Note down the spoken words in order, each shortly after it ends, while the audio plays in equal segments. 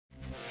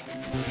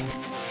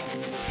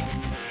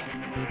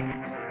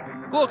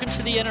Welcome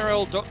to the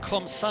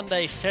NRL.com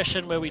Sunday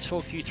session where we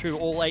talk you through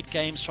all 8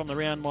 games from the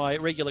round. My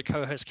regular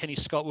co-host Kenny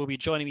Scott will be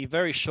joining me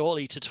very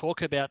shortly to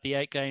talk about the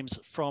 8 games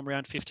from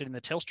round 15 in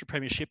the Telstra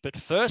Premiership. But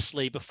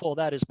firstly, before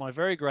that, is my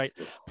very great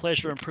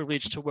pleasure and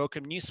privilege to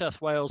welcome New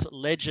South Wales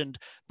legend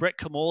Brett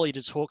Kimmorley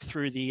to talk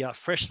through the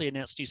freshly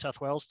announced New South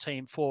Wales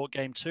team for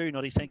Game 2.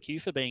 Noddy, thank you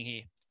for being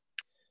here.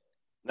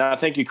 No,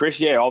 thank you, Chris.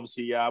 Yeah,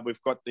 obviously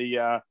we've got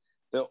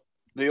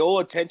the all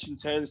attention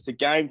turns to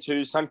Game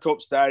 2,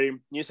 Suncorp Stadium.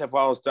 New South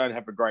Wales don't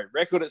have a great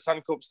record at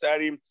Suncorp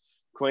Stadium.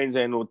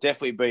 Queensland will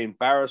definitely be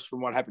embarrassed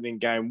from what happened in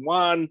Game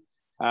 1.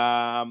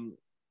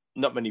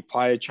 Not many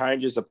player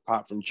changes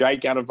apart from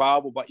Jake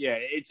unavailable. But yeah,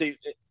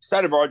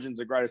 State of Origin's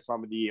the greatest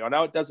time of the year. I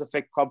know it does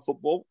affect club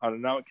football. I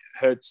know it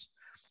hurts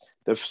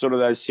the sort of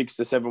those 6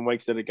 to 7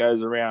 weeks that it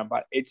goes around,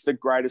 but it's the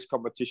greatest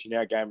competition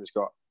our game has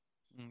got.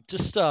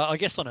 Just, I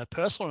guess, on a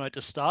personal note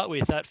to start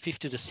with, that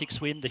 50-6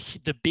 win,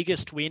 the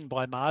biggest win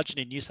by margin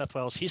in New South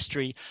Wales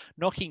history,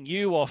 knocking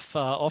you off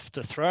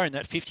the throne.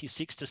 That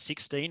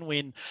 56-16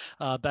 win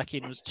back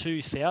in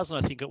 2000,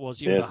 I think it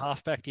was. You were the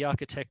halfback, the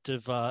architect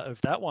of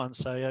that one.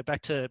 So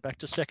back to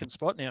second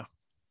spot now.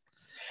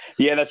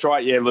 Yeah, that's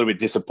right. Yeah, a little bit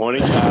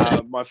disappointing.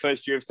 My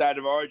first year of State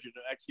of Origin,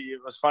 actually,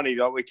 it was funny.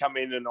 Like, we come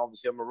in and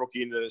obviously I'm a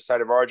rookie in the State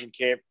of Origin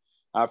camp.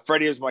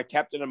 Freddie was my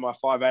captain and my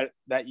 5'8"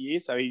 that year,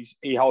 so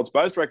he holds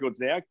both records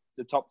now,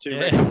 the top 2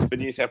 records for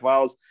New South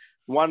Wales,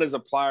 one as a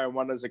player and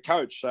one as a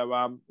coach.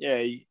 So,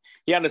 he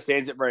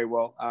understands it very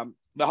well.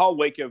 The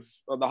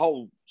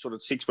whole sort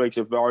of 6 weeks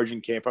of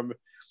Origin camp,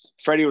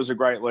 Freddie was a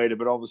great leader,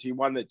 but obviously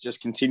one that just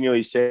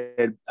continually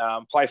said,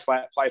 play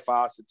flat, play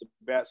fast. It's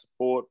about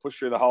support, push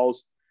through the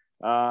holes,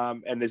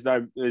 and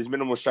there's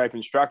minimal shape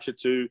and structure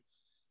to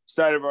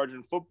State of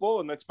Origin football,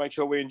 and let's make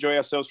sure we enjoy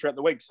ourselves throughout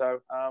the week. So,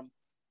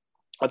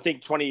 I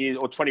think 20 years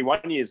or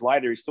 21 years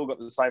later, he's still got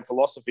the same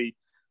philosophy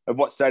of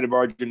what State of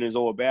Origin is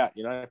all about.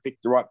 Pick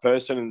the right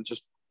person and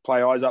just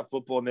play eyes up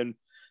football, and then,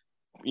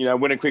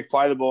 win a quick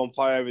play the ball and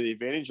play over the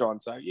advantage line.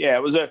 So, yeah,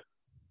 it was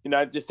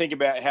to think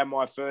about how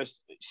my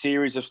first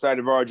series of State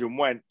of Origin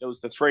went. It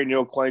was the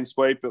 3-0 clean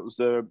sweep. It was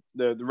the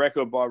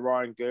record by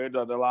Ryan Gerd,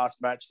 the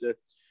last match,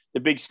 the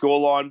big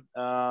scoreline.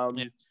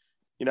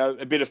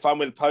 A bit of fun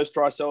with a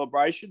post-try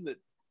celebration that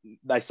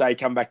they say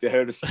come back to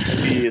hurt us a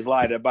few years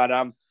later.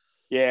 But,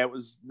 yeah, it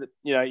was,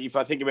 if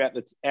I think about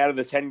out of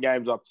the 10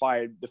 games I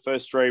played, the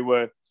first 3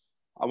 were,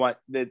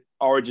 the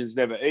Origin's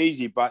never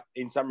easy, but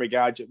in some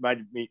regards,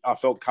 I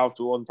felt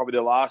comfortable. And probably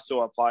the last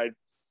 2 I played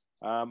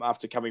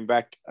after coming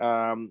back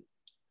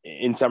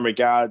in some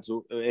regards,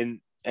 and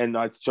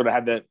I sort of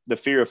had the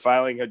fear of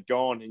failing had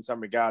gone in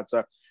some regards.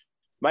 So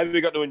maybe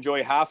we got to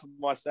enjoy half of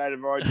my State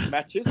of Origin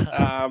matches.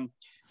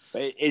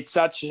 It's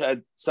such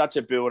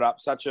a build-up,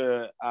 such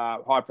a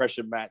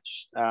high-pressure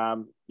match.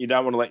 You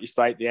don't want to let your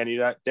state down.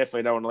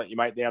 Definitely don't want to let your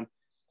mate down.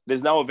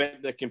 There's no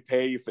event that can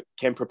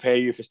prepare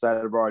you for State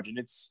of Origin.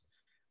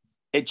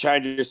 It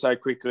changes so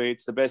quickly.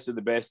 It's the best of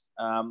the best.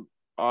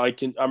 I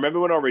remember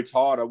when I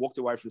retired, I walked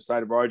away from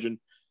State of Origin.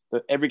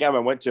 Every game I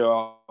went to,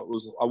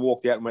 I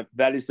walked out and went,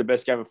 that is the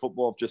best game of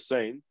football I've just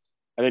seen.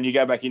 And then you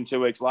go back in 2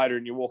 weeks later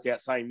and you walk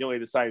out saying nearly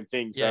the same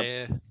thing. So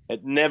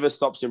It never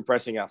stops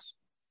impressing us.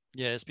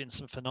 Yeah, there's been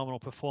some phenomenal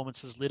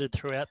performances littered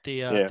throughout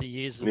the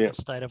years of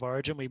State of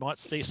Origin. We might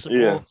see some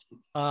more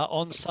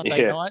on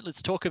Sunday night.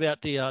 Let's talk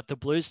about the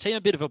Blues team.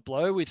 A bit of a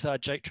blow with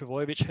Jake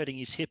Trbojevic hurting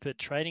his hip at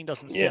training.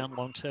 Doesn't sound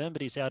long-term,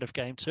 but he's out of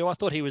Game 2. I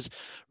thought he was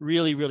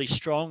really, really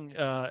strong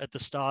at the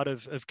start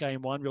of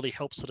Game 1, really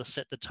helped sort of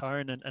set the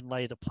tone and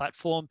lay the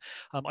platform.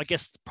 I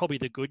guess probably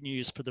the good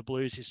news for the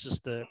Blues is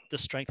just the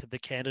strength of the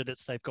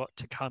candidates they've got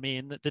to come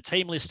in. The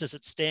team list as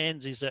it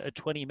stands is a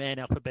 20-man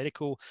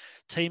alphabetical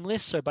team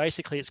list. So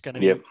basically it's going to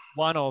be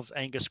one of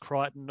Angus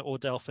Crichton or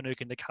Dale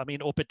Finucane to come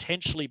in, or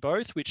potentially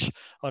both, which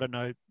I don't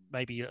know,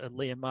 maybe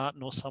Liam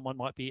Martin or someone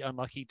might be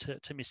unlucky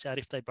to miss out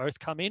if they both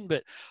come in.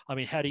 But I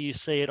mean, how do you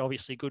see it?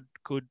 Obviously good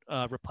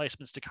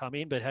replacements to come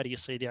in, but how do you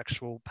see the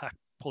actual pack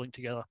pulling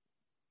together?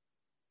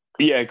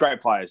 Yeah,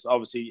 great players.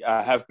 Obviously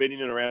have been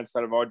in and around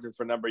State of Origin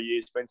for a number of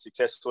years, been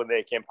successful in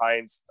their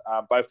campaigns,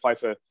 both play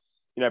for,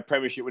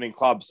 premiership winning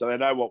clubs. So they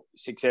know what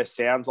success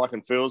sounds like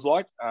and feels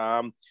like.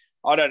 I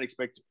don't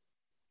expect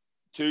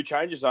 2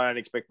 changes. I don't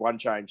expect 1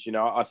 change.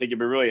 I think it'd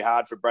be really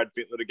hard for Brad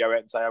Fittler to go out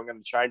and say, I'm going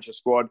to change the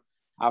squad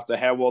after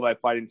how well they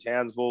played in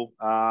Townsville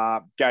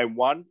Game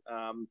 1.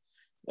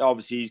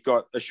 Obviously, he's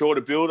got a shorter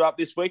build-up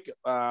this week.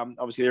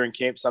 Obviously, they're in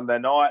camp Sunday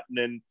night, and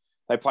then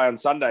they play on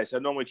Sunday. So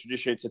normally,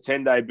 traditionally, it's a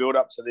 10-day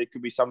build-up. So there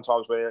could be some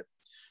times where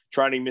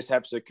training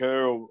mishaps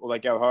occur or they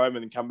go home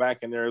and then come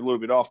back and they're a little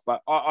bit off.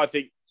 But I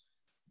think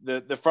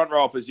the front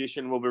row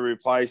position will be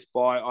replaced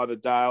by either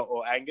Dale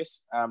or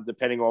Angus,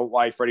 depending on what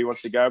way Freddie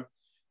wants to go.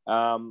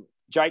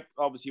 Jake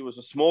obviously was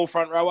a small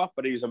front rower,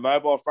 but he was a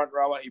mobile front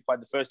rower. He played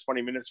the first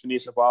 20 minutes for New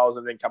South Wales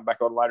and then come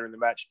back on later in the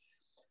match.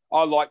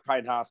 I like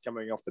Payne Haas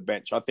coming off the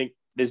bench. I think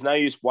there's no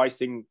use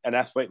wasting an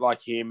athlete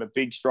like him, a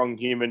big, strong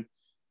human,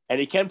 and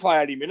he can play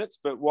 80 minutes.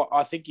 But what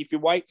I think if you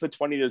wait for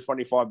 20 to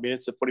 25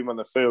 minutes to put him on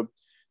the field,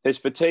 there's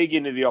fatigue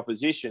into the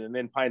opposition, and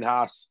then Payne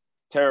Haas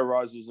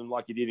terrorises them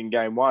like he did in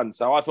game one.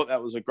 So I thought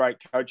that was a great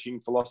coaching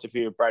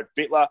philosophy of Brad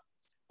Fittler.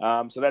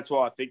 So that's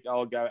why I think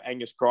I'll go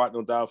Angus Crichton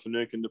or Dale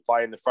Finucane to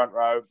play in the front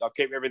row. They'll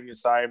keep everything the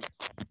same.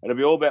 It'll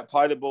be all about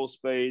play the ball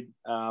speed,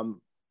 winning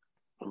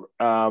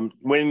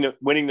the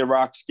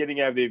rucks,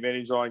 getting over the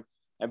advantage line,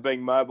 and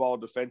being mobile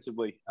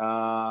defensively,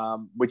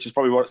 which is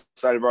probably what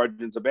State of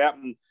Origin's about.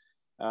 And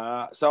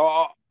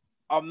so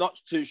I'm not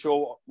too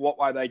sure what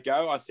way they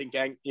go. I think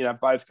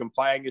both can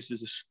play. Angus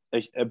is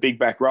a big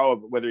back rower,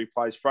 but whether he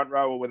plays front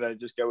row or whether they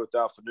just go with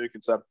Dale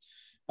Finucane. So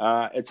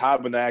it's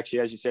hard when they actually,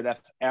 as you said,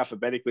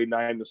 alphabetically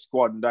name the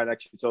squad and don't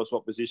actually tell us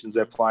what positions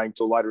they're playing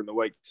till later in the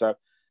week. So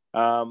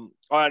I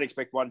don't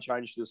expect one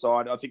change to the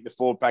side. I think the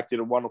forward pack did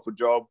a wonderful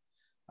job.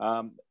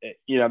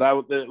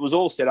 It was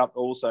all set up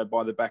also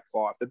by the back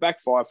five. The back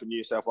five for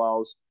New South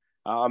Wales,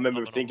 I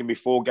remember thinking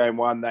before game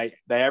one, they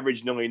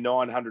averaged nearly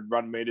 900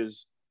 run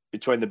meters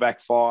between the back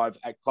five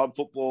at club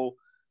football,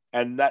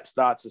 and that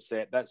starts a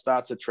set. That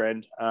starts a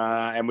trend.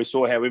 And we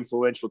saw how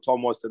influential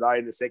Tom was today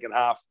in the second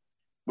half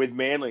with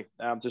Manly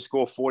to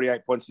score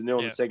 48 points to nil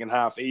in the second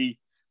half.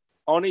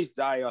 On his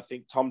day, I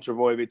think Tom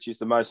Trbojevic is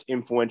the most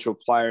influential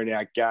player in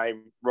our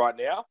game right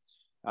now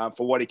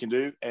for what he can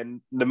do.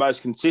 And the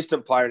most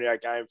consistent player in our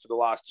game for the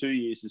last 2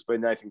 years has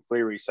been Nathan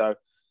Cleary. So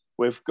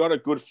we've got a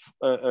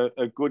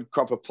good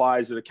crop of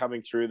players that are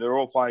coming through. They're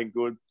all playing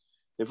good.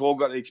 They've all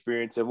got the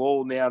experience. They've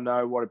all now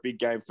know what a big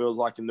game feels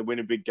like and to win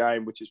a big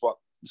game, which is what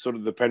sort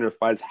of the Penrith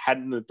players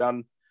hadn't have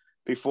done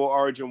before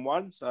Origin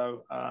 1.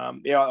 So,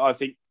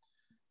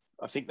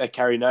 I think they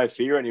carry no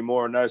fear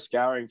anymore and no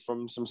scarring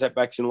from some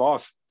setbacks in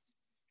life.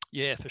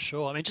 Yeah, for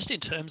sure. I mean, just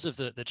in terms of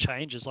the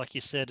changes, like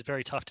you said,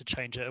 very tough to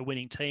change a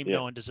winning team. Yeah.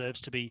 No one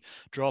deserves to be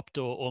dropped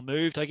or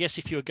moved. I guess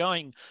if you're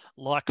going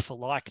like for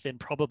like, then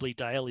probably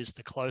Dale is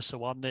the closer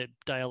one. That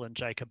Dale and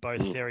Jake are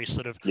both very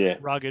sort of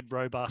rugged,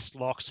 robust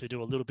locks who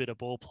do a little bit of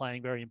ball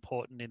playing, very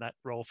important in that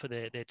role for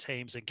their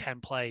teams and can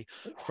play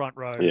front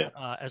row,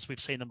 as we've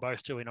seen them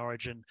both do in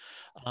Origin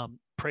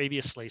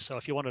previously. So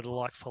if you wanted a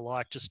like for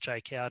like, just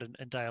Jake out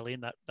and Dale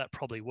in, that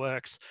probably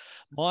works.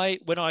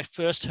 When I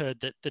first heard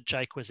that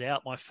Jake was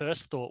out, my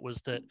first thought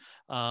was that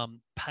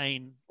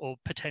Payne or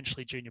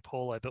potentially Junior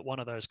Paulo, but one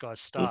of those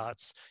guys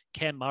starts.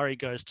 Cam Murray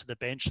goes to the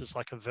bench as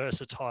like a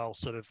versatile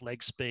sort of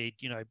leg speed,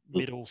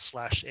 middle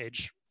 /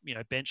 edge,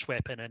 bench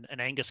weapon,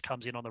 and Angus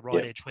comes in on the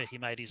right edge where he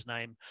made his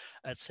name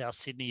at South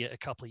Sydney a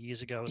couple of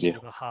years ago as sort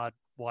of a hard,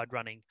 wide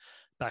running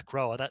back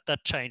rower.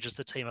 That changes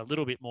the team a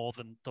little bit more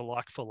than the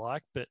like for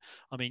like. But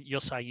I mean,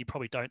 you're saying you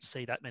probably don't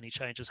see that many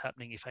changes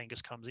happening if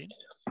Angus comes in.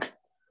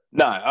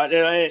 No,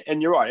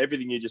 and you're right.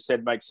 Everything you just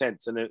said makes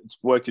sense, and it's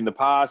worked in the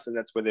past, and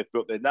that's where they've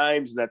built their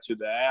names, and that's who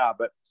they are.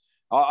 But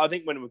I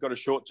think when we've got a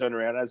short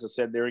turnaround, as I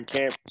said, they're in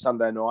camp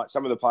Sunday night.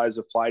 Some of the players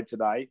have played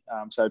today,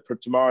 so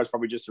tomorrow is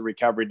probably just a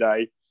recovery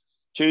day.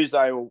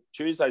 Tuesday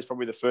is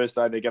probably the first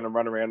day they're going to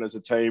run around as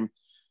a team.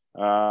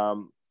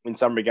 In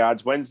some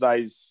regards,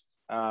 Wednesdays,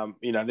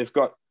 they've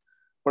got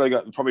what they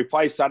got. Probably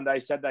play Sunday.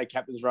 Saturday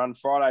captain's run.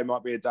 Friday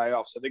might be a day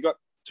off. So they've got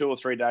 2 or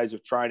 3 days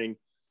of training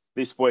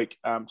this week.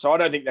 So I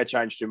don't think they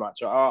changed too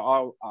much.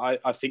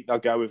 I think they'll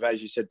go with,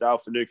 as you said, Dale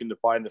Finucane to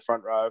play in the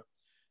front row.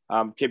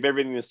 Keep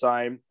everything the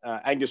same.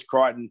 Angus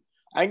Crichton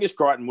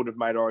would have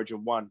made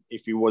Origin 1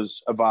 if he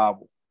was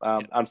available.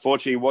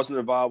 Unfortunately, he wasn't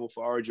available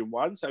for Origin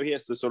 1, so he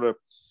has to sort of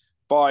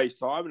buy his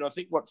time. And I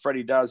think what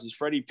Freddie does is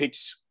Freddie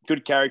picks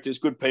good characters,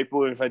 good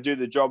people, and if they do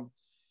the job,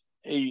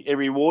 he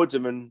rewards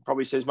them and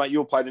probably says, mate,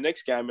 you'll play the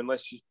next game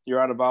unless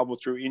you're unavailable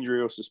through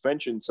injury or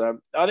suspension. So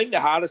I think the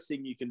hardest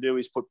thing you can do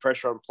is put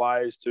pressure on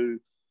players to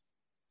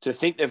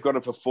think they've got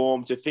to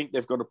perform, to think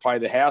they've got to play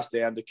the house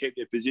down to keep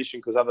their position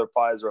because other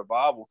players are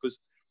available. Because,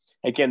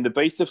 again, the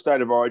beast of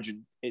State of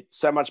Origin,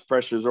 so much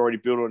pressure is already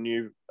built on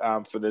you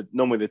for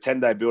normally the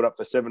 10-day build-up,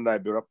 the 7-day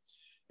build-up.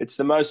 It's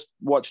the most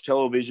watched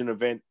television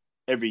event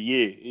every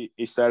year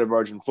is State of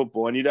Origin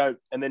football.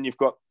 And then you've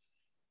got,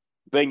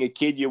 being a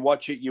kid, you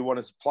watch it, you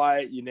want to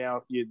play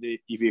it.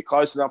 If you're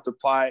close enough to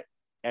play it,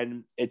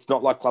 and it's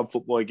not like club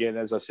football again.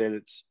 As I said,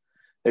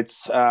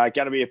 it's going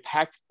to be a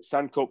packed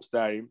Suncorp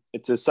Stadium.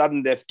 It's a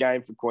sudden death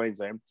game for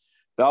Queensland.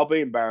 They'll be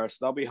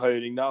embarrassed. They'll be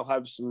hurting. They'll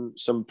have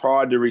some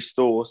pride to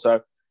restore.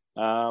 So,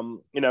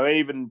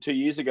 even 2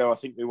 years ago, I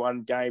think we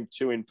won game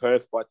 2 in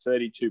Perth by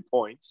 32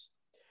 points.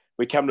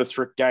 We come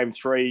to game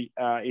 3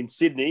 in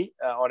Sydney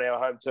on our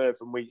home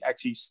turf, and we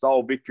actually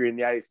stole victory in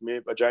the 80th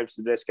minute by James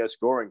Tedesco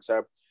scoring.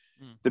 So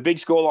the big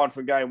scoreline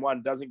from game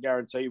 1 doesn't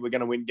guarantee we're going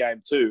to win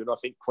game 2. And I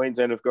think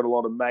Queensland have got a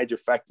lot of major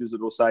factors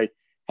that will say,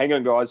 hang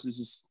on, guys, this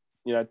is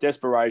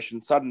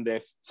desperation, sudden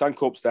death,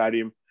 Suncorp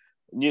Stadium.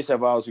 New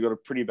South Wales have got a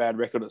pretty bad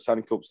record at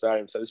Suncorp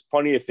Stadium. So there's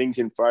plenty of things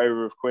in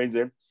favour of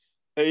Queensland,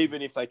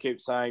 even if they keep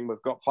saying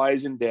we've got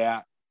players in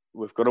doubt,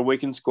 we've got a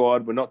weakened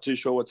squad, we're not too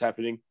sure what's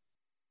happening.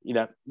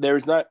 There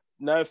is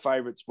no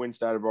favourites win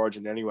State of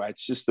Origin anyway.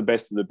 It's just the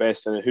best of the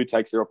best and who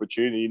takes their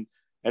opportunity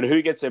and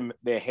who gets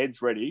their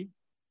heads ready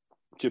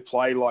to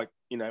play like,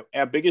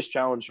 our biggest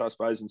challenge, I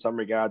suppose, in some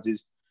regards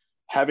is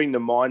having the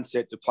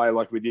mindset to play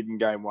like we did in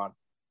game 1.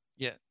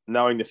 Yeah.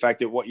 Knowing the fact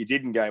that what you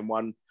did in game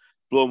 1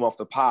 blew them off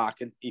the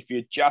park. And if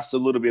you're just a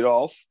little bit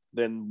off,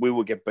 then we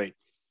will get beat.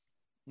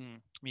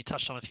 You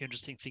touched on a few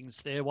interesting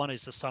things there. One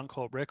is the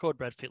Suncorp record.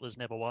 Brad Fittler's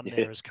never won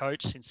there as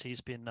coach since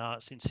he's been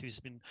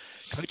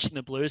coaching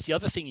the Blues. The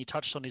other thing you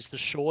touched on is the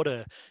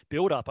shorter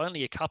build-up,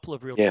 only a couple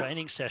of real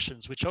training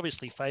sessions, which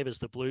obviously favours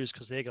the Blues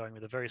because they're going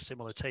with a very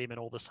similar team and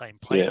all the same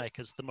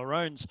playmakers. The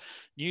Maroons,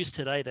 news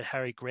today that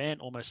Harry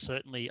Grant almost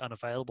certainly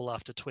unavailable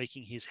after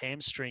tweaking his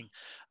hamstring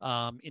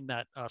in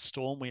that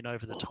Storm win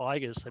over the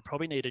Tigers. They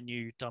probably need a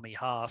new dummy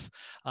half.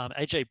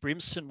 AJ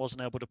Brimson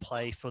wasn't able to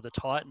play for the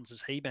Titans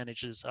as he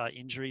manages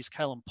injuries.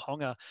 Callum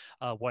Ponga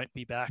won't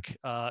be back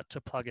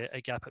to plug a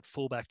gap at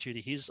fullback due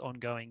to his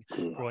ongoing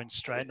groin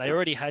strain. They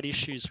already had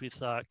issues with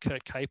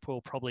Kurt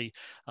Capewell, probably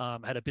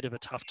had a bit of a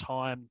tough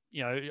time.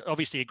 You know,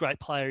 obviously a great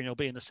player and he'll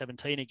be in the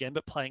 17 again,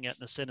 but playing out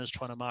in the centres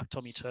trying to mark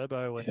Tommy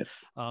Turbo and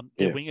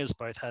their wingers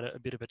both had a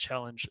bit of a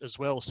challenge as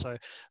well. So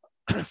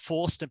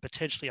forced and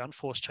potentially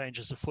unforced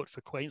changes afoot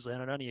for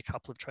Queensland and only a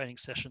couple of training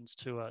sessions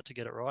to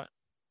get it right.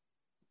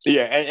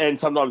 Yeah, and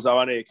sometimes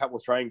only a couple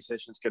of training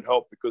sessions can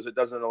help because it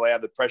doesn't allow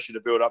the pressure to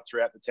build up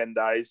throughout the 10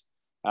 days.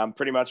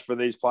 Pretty much for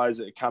these players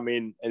that come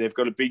in and they've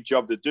got a big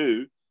job to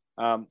do,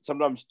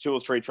 sometimes 2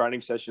 or 3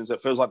 training sessions,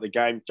 it feels like the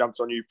game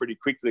jumps on you pretty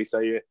quickly. So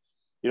you're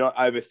not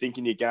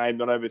overthinking your game,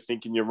 not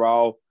overthinking your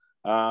role.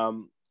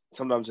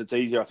 Sometimes it's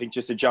easier, I think,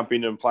 just to jump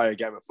in and play a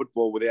game of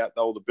football without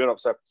all the build-up.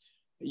 So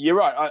you're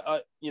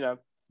right.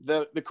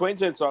 The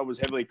Queensland side was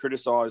heavily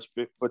criticised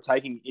for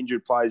taking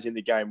injured players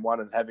into game one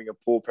and having a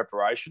poor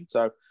preparation.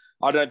 So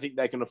I don't think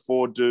they can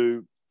afford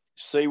to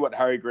see what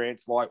Harry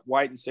Grant's like,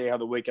 wait and see how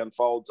the week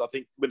unfolds. I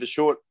think with a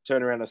short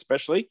turnaround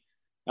especially,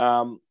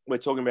 we're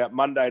talking about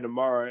Monday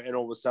tomorrow and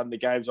all of a sudden the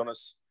game's on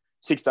us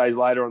 6 days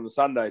later on the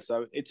Sunday.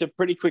 So it's a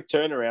pretty quick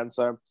turnaround.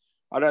 So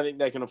I don't think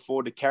they can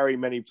afford to carry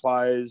many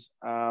players.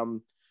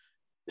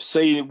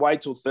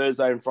 Wait till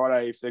Thursday and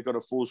Friday if they've got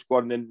a full squad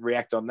and then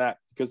react on that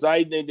because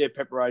they need their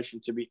preparation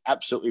to be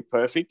absolutely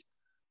perfect.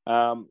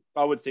 I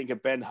would think a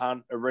Ben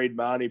Hunt, a Reid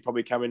Marnie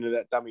probably come into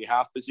that dummy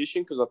half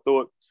position because I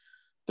thought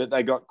that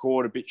they got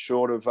caught a bit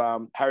short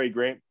of Harry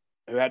Grant,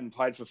 who hadn't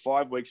played for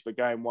 5 weeks for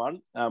game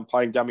one,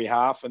 playing dummy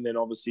half. And then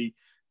obviously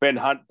Ben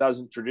Hunt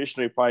doesn't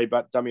traditionally play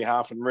but dummy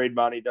half and Reid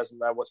Marnie doesn't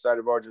know what State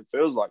of Origin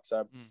feels like.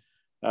 So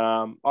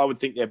I would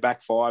think their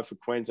back five for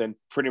Queensland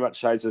pretty much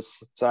stays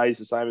the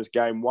same as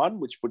game one,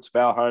 which puts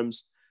Val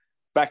Holmes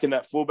back in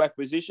that fullback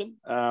position.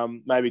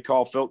 Maybe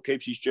Kyle Felt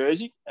keeps his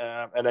jersey.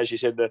 And as you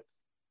said,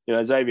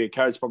 Xavier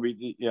Coates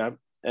probably,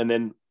 and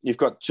then you've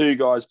got 2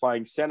 guys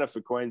playing centre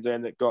for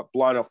Queensland that got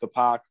blown off the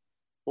park.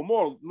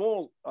 Well,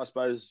 more I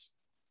suppose,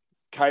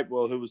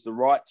 Capewell, who was the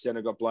right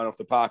centre, got blown off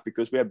the park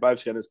because we had both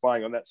centres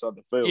playing on that side of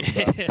the field.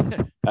 So,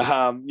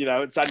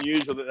 it's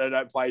unusual that they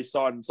don't play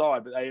side and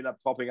side, but they end up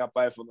popping up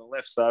both on the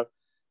left. So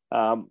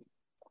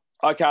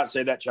I can't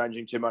see that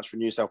changing too much for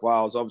New South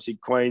Wales. Obviously,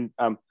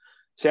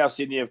 South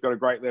Sydney have got a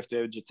great left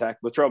edge attack.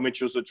 Latrell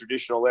Mitchell's a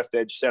traditional left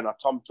edge centre.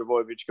 Tom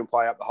Trbojevic can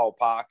play up the whole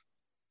park.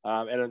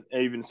 And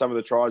even some of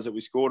the tries that we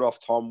scored off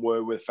Tom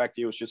were with the fact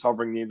he was just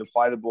hovering near to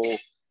play the ball.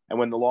 And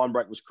when the line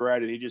break was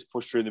created, he just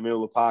pushed through the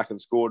middle of the park and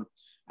scored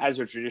as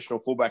a traditional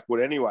fullback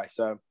would anyway.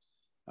 So,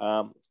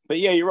 but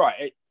yeah, you're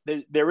right.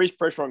 There is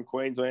pressure on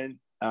Queensland.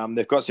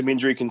 They've got some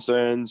injury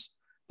concerns.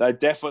 They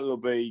definitely will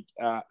be,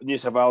 New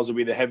South Wales will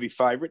be the heavy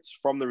favourites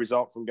from the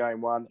result from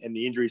game one and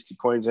the injuries to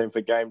Queensland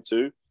for game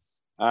two.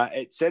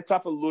 It sets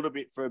up a little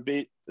bit for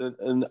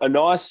a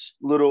nice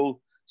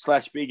little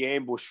 / big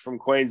ambush from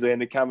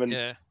Queensland to come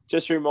and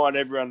just remind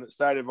everyone that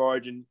State of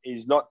Origin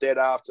is not dead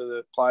after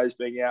the players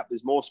being out.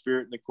 There's more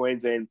spirit in the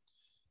Queensland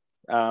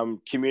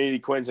community,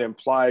 Queensland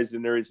players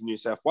than there is in New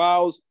South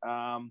Wales.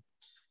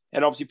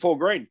 And obviously Paul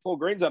Green. Paul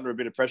Green's under a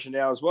bit of pressure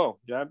now as well.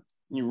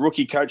 New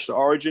rookie coach to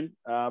Origin,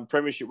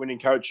 premiership winning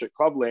coach at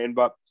Clubland,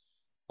 but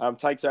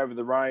takes over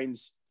the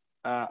reins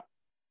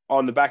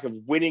on the back of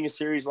winning a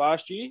series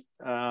last year.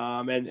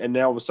 And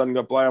now all of a sudden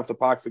got blown off the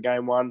park for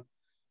game one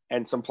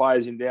and some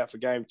players in doubt for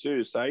game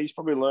two. So he's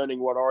probably learning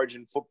what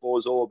Origin football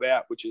is all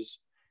about, which is,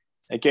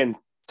 again,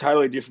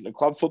 totally different to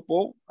club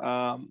football.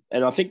 And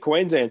I think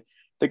Queensland,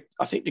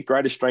 I think the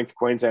greatest strength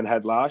Queensland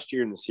had last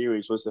year in the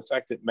series was the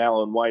fact that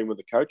Mal and Wayne were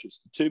the coaches.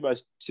 The 2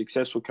 most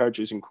successful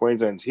coaches in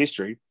Queensland's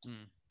history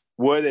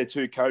were their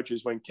 2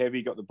 coaches when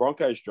Kevy got the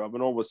Broncos job.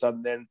 And all of a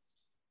sudden then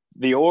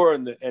the aura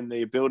and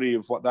the ability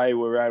of what they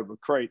were able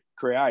to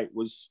create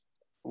was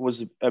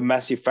a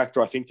massive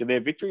factor, I think, to their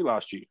victory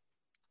last year.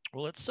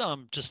 Well, let's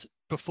just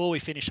before we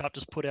finish up,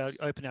 just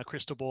open our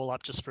crystal ball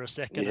up just for a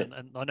second. Yeah.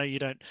 And I know you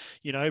don't,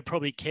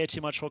 probably care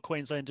too much what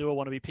Queensland do or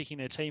want to be picking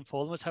their team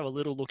for them. Let's have a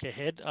little look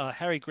ahead.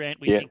 Harry Grant,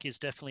 we think is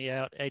definitely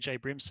out. AJ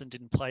Brimson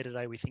didn't play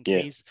today. We think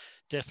he's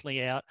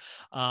definitely out.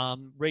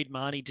 Reid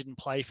Marnie didn't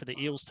play for the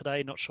Eels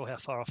today. Not sure how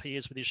far off he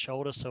is with his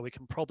shoulder, so we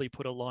can probably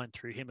put a line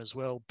through him as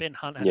well. Ben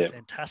Hunt had a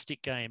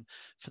fantastic game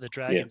for the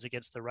Dragons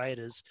against the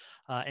Raiders.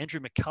 Andrew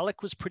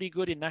McCulloch was pretty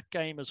good in that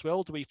game as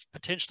well. Do we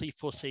potentially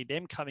foresee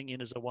them coming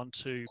in as a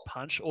 1-2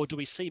 punch, or do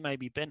we see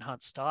maybe Ben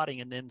Hunt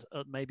starting and then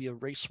maybe a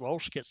Reece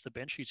Walsh gets the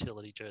bench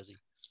utility jersey?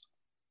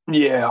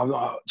 Yeah, I'm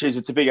not. Geez,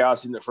 it's a big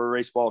ask, isn't it, for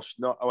Reece Walsh?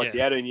 He's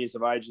 18 years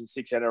of age and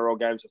 6 NRL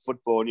games of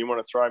football, and you want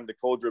to throw him the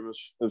cauldron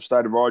of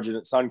State of Origin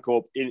at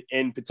Suncorp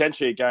in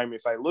potentially a game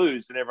if they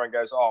lose, then everyone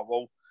goes, "Oh,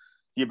 well,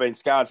 you've been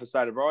scarred for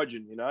State of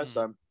Origin," you know.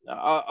 So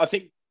I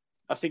think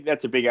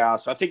that's a big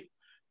ask. I think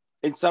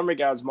in some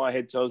regards, my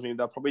head tells me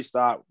they'll probably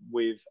start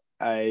with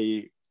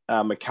a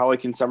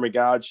McCulloch in some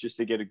regards, just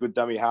to get a good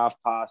dummy half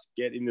pass,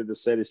 get into the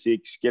set of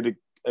 6, get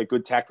a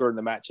good tackler in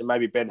the match, and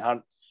maybe Ben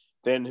Hunt.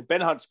 Then Ben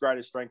Hunt's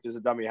greatest strength as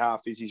a dummy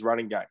half is his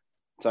running game.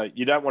 So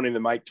you don't want him to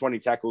make 20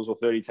 tackles or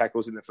 30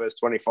 tackles in the first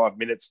 25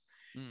 minutes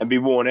and be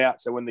worn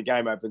out. So when the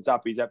game opens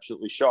up, he's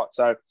absolutely shot.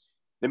 So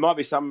there might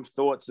be some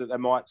thoughts that they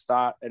might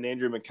start an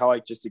Andrew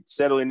McCulloch just to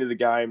settle into the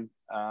game.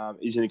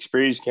 He's an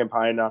experienced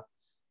campaigner.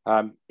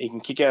 He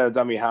can kick out a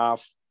dummy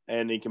half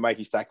and he can make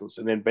his tackles.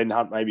 And then Ben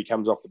Hunt maybe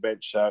comes off the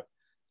bench. So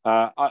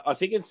I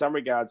think in some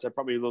regards, they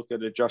probably look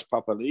at a Josh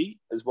Papali'i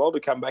as well to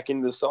come back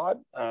into the side.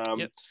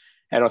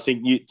 And I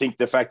think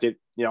the fact that,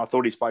 I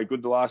thought he's played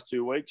good the last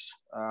 2 weeks.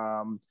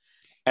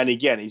 And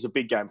again, he's a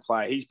big game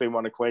player. He's been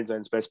one of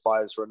Queensland's best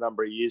players for a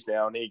number of years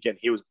now. And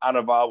he was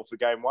unavailable for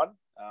game 1.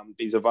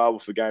 He's available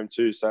for game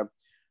 2. So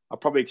I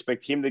probably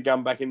expect him to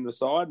come back into the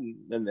side.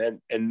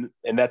 And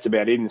that's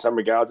about it in some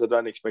regards. I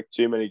don't expect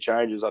too many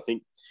changes. I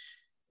think,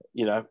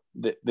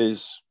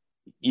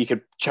 you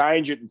could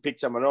change it and pick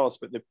someone else,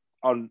 but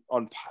on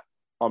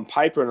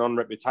paper and on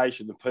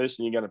reputation, the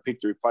person you're going to pick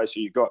to replace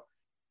who you got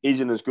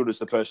isn't as good as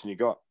the person you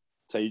got.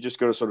 So you just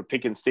got to sort of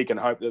pick and stick and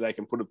hope that they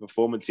can put a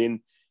performance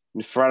in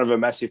front of a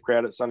massive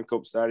crowd at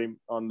Suncorp Stadium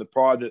on the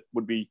pride that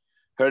would be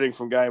hurting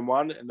from game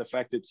 1 and the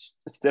fact that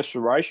it's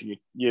desperation.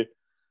 You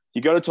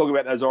got to talk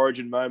about those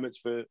origin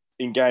moments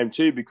in game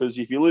 2, because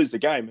if you lose the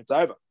game, it's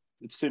over.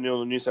 It's 2-0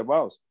 to New South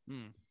Wales.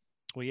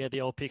 Well, yeah, the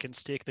old pick and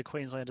stick. The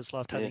Queenslanders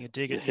loved having a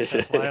dig at New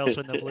South Wales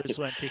when the Blues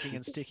weren't picking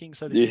and sticking.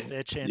 So this is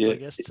their chance, I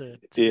guess, to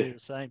do the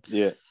same.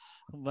 Yeah.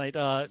 Mate,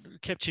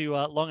 kept you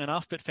long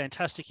enough, but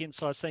fantastic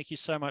insights. Thank you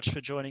so much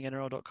for joining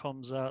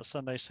NRL.com's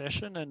Sunday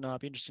session, and it'll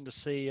be interesting to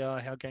see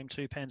how Game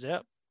 2 pans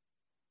out.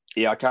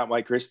 Yeah, I can't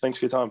wait, Chris. Thanks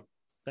for your time.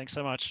 Thanks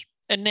so much.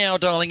 And now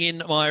dialing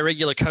in my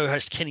regular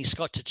co-host, Kenny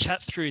Scott, to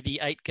chat through the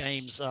 8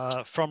 games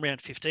from round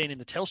 15 in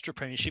the Telstra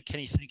Premiership.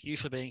 Kenny, thank you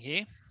for being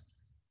here.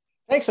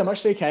 Thanks so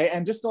much, CK.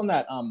 And just on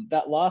that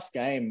that last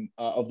game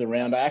of the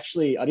round, I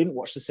didn't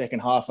watch the second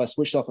half. I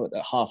switched off at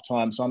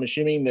halftime, so I'm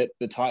assuming that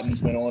the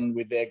Titans went on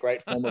with their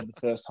great form of the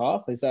first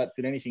half.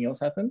 Did anything else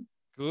happen?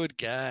 Good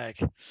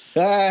gag.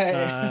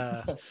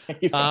 Hey.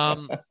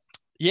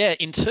 Yeah,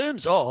 in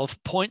terms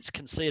of points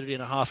conceded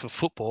in a half of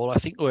football, I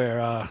think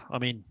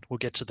we'll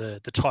get to the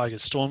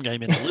Tigers Storm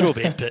game in a little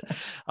bit, but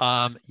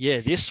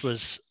this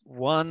was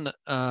one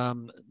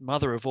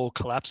mother of all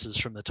collapses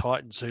from the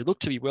Titans, who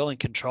looked to be well in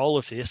control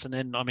of this. And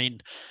then,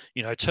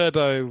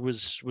 Turbo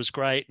was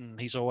great, and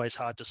he's always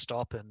hard to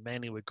stop, and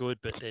Manly were good,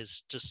 but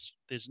there's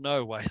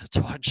no way the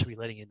Titans should be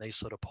letting in these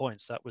sort of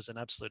points. That was an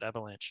absolute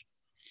avalanche.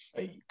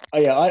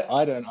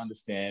 I don't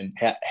understand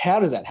how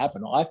does that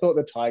happen. I thought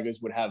the Tigers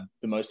would have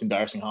the most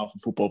embarrassing half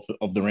of football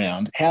of the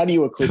round. How do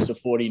you eclipse a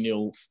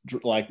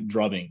 40-0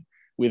 drubbing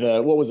with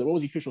what was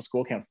the official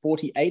score count?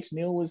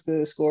 48-0 was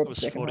the score of the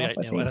second half.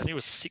 I think it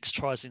was 6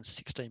 tries in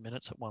 16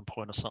 minutes at one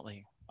point or something.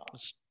 It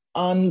was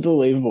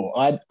unbelievable.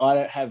 I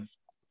have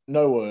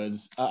no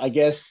words. I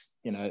guess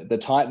the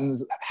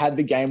Titans had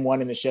the game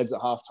won in the sheds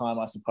at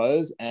halftime, I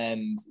suppose,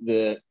 and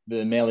the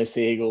Manly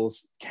Sea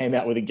Eagles came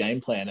out with a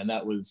game plan, and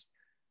that was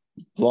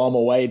blow them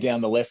away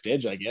down the left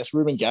edge, I guess.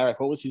 Ruben Garrick,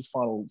 what was his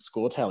final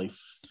score tally?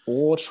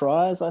 4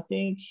 tries, I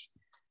think.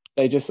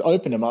 They just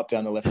opened him up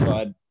down the left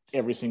side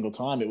every single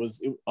time.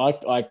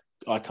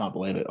 I can't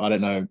believe it. I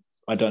don't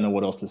know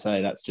what else to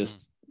say.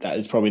 That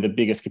is probably the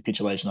biggest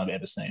capitulation I've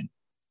ever seen.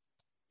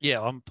 Yeah,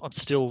 I'm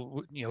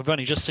still, we've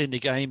only just seen the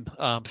game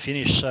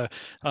finish, so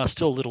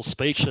still a little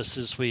speechless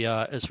as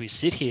we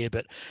sit here.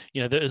 But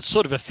there's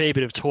sort of a fair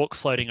bit of talk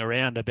floating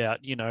around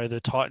about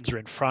the Titans are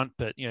in front,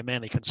 but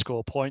Manly can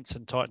score points,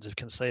 and Titans have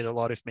conceded a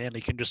lot. If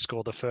Manly can just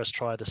score the first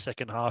try of the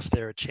second half,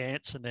 they're a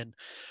chance. And then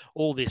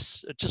all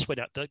this, it just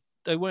went out.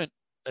 They weren't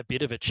a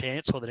bit of a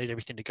chance, or they need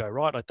everything to go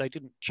right. Like, they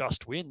didn't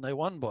just win; they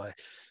won by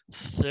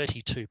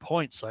 32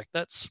 points. Like,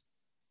 that's,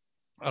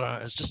 I don't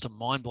know, it's just a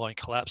mind-blowing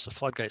collapse. The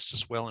floodgates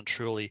just well and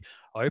truly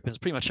opens.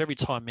 Pretty much every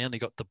time Manly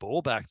got the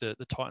ball back, the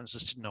Titans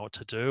just didn't know what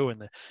to do,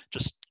 and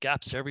just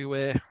gaps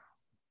everywhere.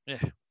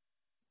 Yeah.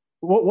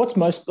 What's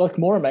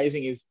more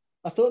amazing is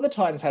I thought the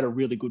Titans had a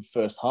really good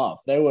first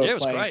half. They were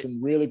playing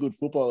some really good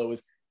football. It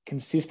was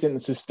consistent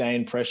and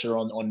sustained pressure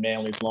on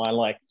Manly's line.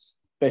 Like,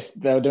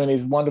 they were doing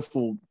these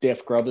wonderful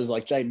deft grubbers.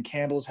 Like, Jaden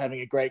Campbell was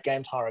having a great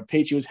game. Tyrone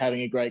Peachy was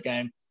having a great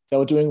game. They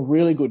were doing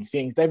really good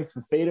things. David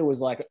Fifita was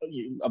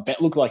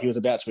looked like he was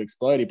about to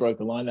explode. He broke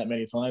the line that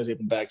many times,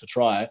 even back to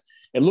try.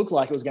 It looked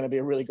like it was going to be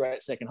a really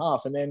great second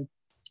half. And then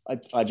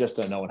I just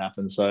don't know what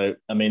happened. So,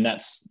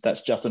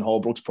 that's Justin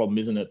Holbrook's problem,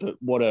 isn't it? But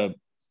what a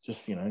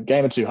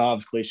game of two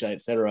halves, cliche,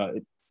 etc.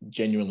 It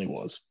genuinely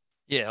was.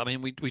 Yeah, I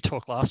mean, we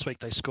talked last week,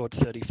 they scored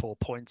 34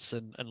 points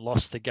and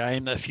lost the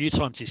game. A few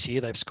times this year,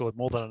 they've scored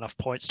more than enough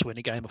points to win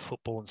a game of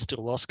football and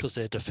still lost because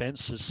their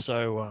defence is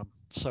so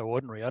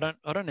ordinary. I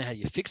don't know how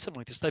you fix them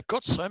like this. They've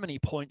got so many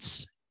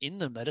points in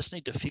them. They just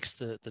need to fix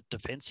the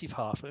defensive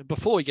half. And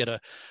before we get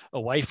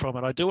away from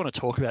it, I do want to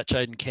talk about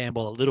Jaden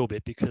Campbell a little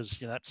bit because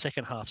that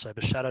second half's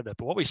overshadowed it.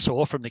 But what we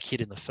saw from the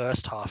kid in the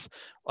first half,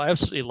 I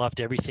absolutely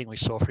loved everything we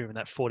saw from him in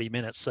that 40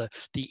 minutes. So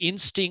the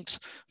instinct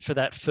for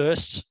that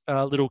first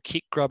little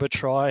kick grubber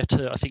try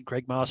to, I think,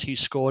 Greg Marshew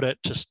scored it,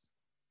 just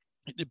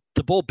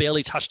the ball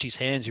barely touched his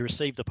hands. He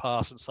received the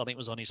pass and something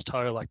was on his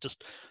toe, like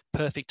just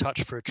perfect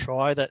touch for a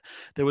try. That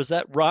there was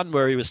that run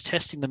where he was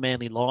testing the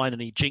Manly line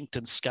and he jinked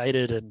and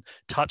skated and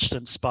touched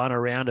and spun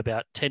around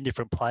about 10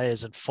 different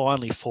players and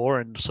finally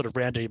Foran sort of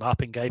rounded him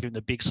up and gave him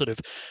the big sort of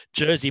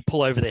jersey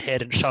pull over the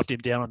head and shoved him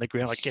down on the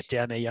ground, like, get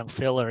down there, young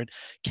fella. And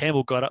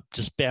Campbell got up,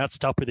 just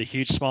bounced up with a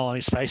huge smile on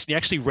his face. And he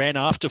actually ran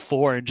after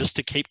Foran just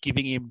to keep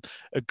giving him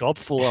a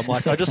gobful. I'm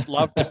like, I just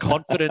love the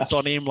confidence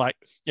on him. Like,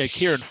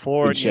 Kieran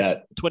Foran,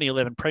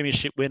 2011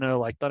 premiership winner,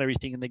 like done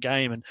everything in the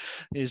game. And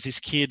there's this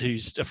kid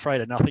who's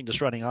afraid of nothing, just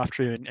running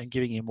after him and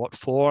giving him what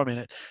for. I mean,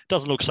 it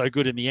doesn't look so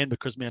good in the end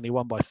because Manly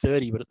won by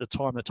 30, but at the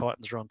time the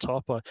Titans were on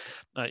top.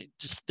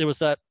 There was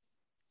that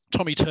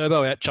Tommy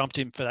Turbo out jumped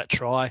him for that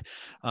try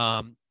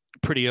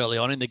pretty early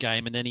on in the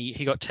game, and then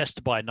he got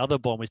tested by another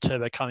bomb with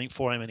Turbo coming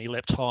for him, and he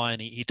leapt high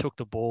and he took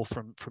the ball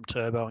from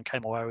Turbo and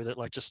came away with it.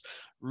 Like, just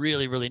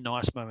really, really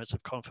nice moments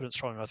of confidence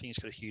from him. I think he's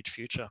got a huge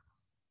future.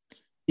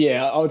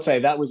 Yeah, I would say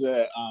that was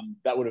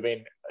that would have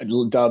been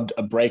dubbed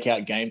a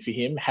breakout game for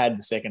him had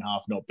the second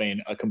half not been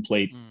a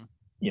complete,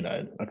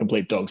 a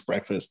complete dog's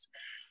breakfast.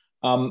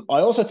 I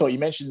also thought you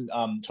mentioned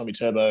Tommy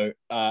Turbo.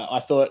 I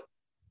thought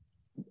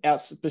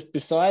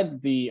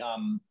beside the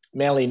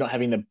Manly not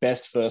having the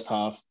best first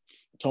half,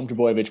 Tom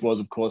Trbojevic was,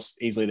 of course,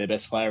 easily their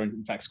best player and,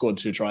 in fact, scored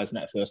 2 tries in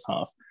that first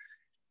half.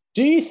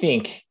 Do you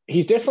think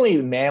he's definitely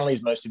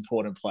Manly's most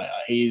important player?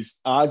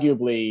 He's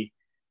arguably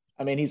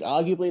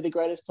the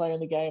greatest player in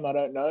the game. I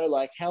don't know.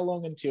 Like, how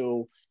long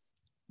until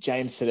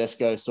James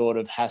Tedesco sort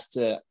of has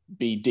to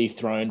be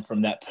dethroned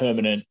from that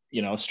permanent,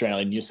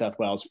 Australian New South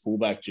Wales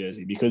fullback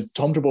jersey? Because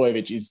Tom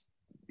Trbojevic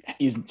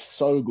is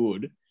so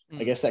good.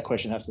 I guess that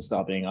question has to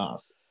start being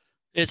asked.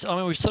 We've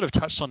sort of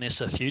touched on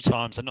this a few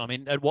times. And I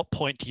mean, at what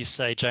point do you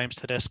say James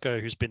Tedesco,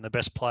 who's been the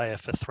best player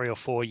for 3 or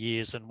 4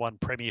 years and won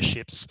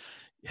premierships,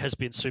 has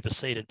been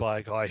superseded by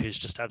a guy who's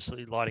just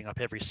absolutely lighting up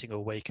every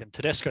single week? And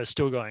Tedesco is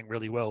still going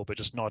really well, but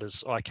just not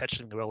as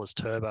eye-catching well as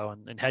Turbo.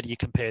 And how do you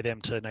compare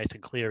them to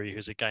Nathan Cleary,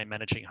 who's a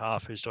game-managing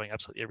half, who's doing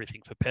absolutely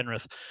everything for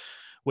Penrith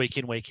week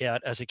in, week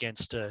out, as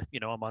against a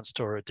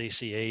Munster or a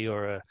DCE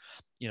or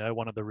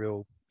one of the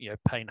real,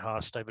 Payne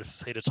Haas, David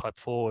Fifita type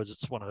forwards?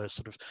 It's one of those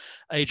sort of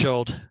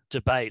age-old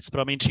debates.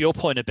 But I mean, to your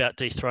point about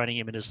dethroning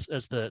him as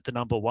the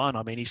number one,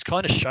 I mean, he's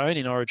kind of shown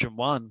in Origin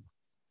 1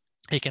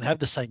 he can have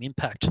the same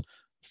impact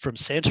from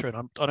centre, and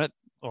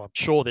I'm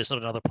sure there's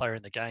not another player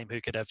in the game who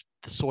could have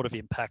the sort of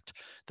impact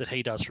that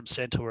he does from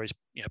centre, where he's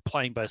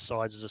playing both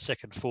sides as a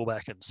second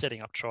fullback and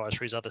setting up tries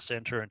for his other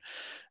centre and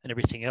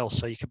everything else.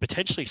 So you could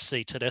potentially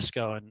see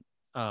Tedesco and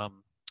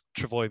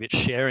Trbojevic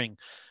sharing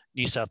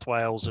New South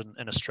Wales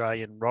and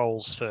Australian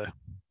roles for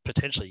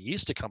potentially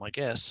years to come, I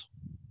guess.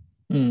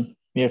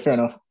 Yeah, fair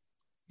enough.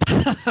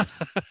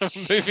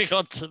 Moving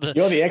on to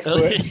You're the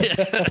expert.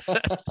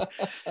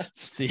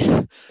 It's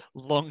the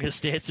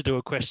longest answer to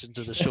a question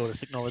to the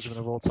shortest acknowledgement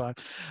of all time.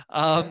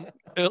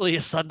 Earlier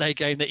Sunday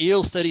game, the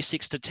Eels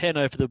 36-10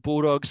 over the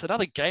Bulldogs.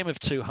 Another game of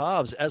 2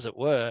 halves, as it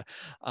were.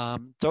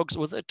 Dogs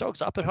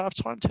up at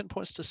halftime, 10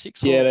 points to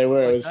 6? Yeah, they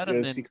were. It was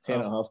 6-10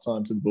 at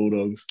halftime to the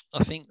Bulldogs.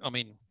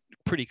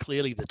 Pretty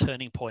clearly the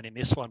turning point in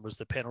this one was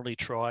the penalty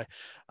try,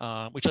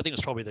 which I think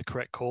was probably the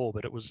correct call,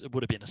 but it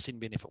would have been a sin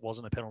bin if it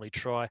wasn't a penalty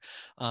try.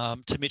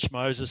 To Mitch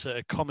Moses,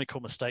 a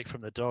comical mistake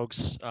from the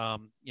Dogs,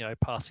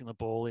 passing the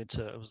ball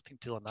into, I think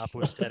Dylan Napa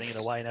was standing in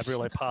the way and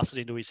Averillo passed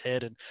it into his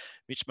head and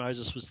Mitch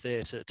Moses was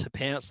there to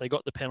pounce. They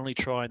got the penalty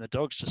try and the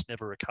Dogs just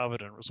never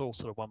recovered, and it was all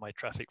sort of one-way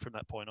traffic from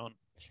that point on.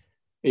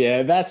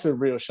 Yeah, that's a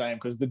real shame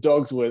because the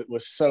Dogs were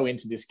so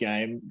into this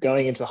game,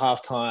 going into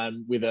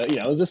halftime with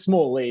it was a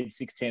small lead,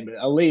 6-10, but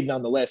a lead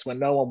nonetheless, when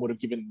no one would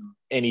have given them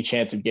any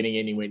chance of getting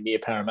anywhere near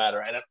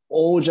Parramatta. And it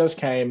all just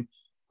came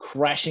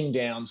crashing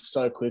down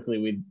so quickly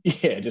with,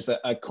 just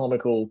a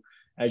comical,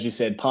 as you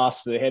said,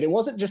 pass to the head. It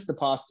wasn't just the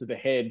pass to the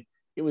head.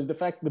 It was the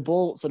fact the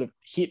ball sort of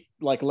hit,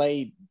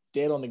 lay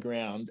dead on the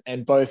ground,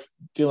 and both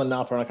Dylan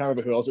Napa and I can't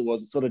remember who else it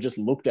was, sort of just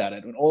looked at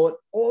it, and all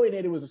it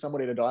needed was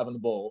somebody to dive on the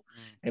ball,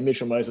 and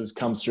Mitchell Moses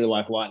comes through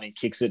like lightning,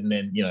 kicks it, and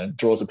then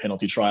draws a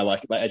penalty try,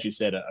 like as you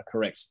said, a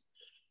correct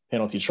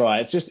penalty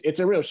try. It's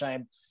a real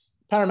shame.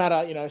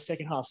 Parramatta,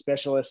 second half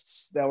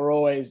specialists. They were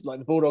always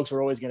the Bulldogs were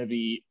always going to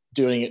be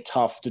doing it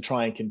tough to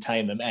try and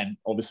contain them, and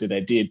obviously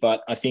they did.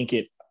 But I think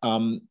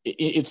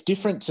it's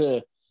different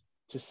to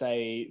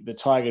say the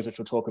Tigers, which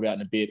we'll talk about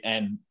in a bit,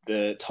 and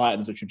the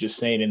Titans, which we've just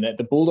seen, in that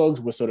the Bulldogs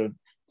were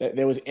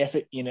there was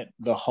effort in it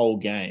the whole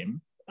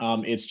game.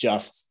 It's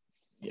just,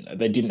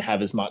 they didn't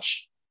have as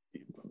much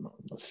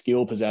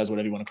skill, pizzazz,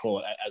 whatever you want to call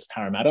it, as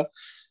Parramatta.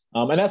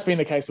 And that's been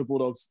the case for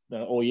Bulldogs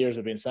all year, as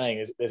we've been saying.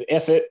 Is there's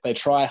effort, they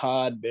try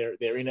hard,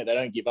 they're in it, they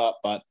don't give up,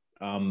 but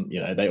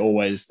they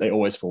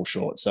always fall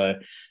short. So,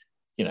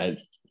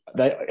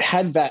 they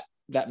had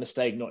that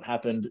mistake not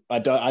happened, I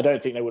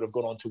don't think they would have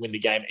gone on to win the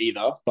game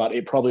either, but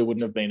it probably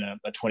wouldn't have been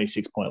a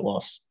 26-point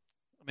loss.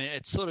 I mean,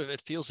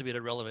 it feels a bit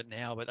irrelevant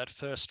now, but that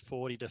first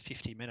 40 to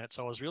 50 minutes,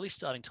 I was really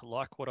starting to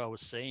like what I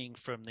was seeing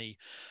from the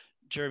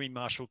Jeremy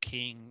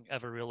Marshall-King,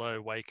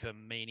 Avarillo,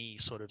 Wakeham,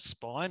 Meaney sort of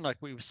spine. Like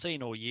we've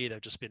seen all year, they've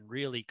just been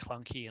really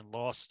clunky and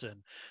lost,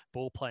 and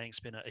ball playing's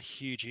been a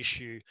huge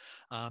issue.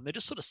 They're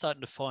just sort of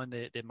starting to find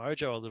their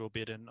mojo a little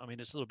bit. And I mean,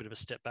 it's a little bit of a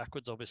step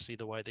backwards, obviously,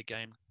 the way the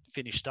game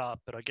finished up,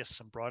 but I guess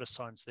some brighter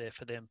signs there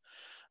for them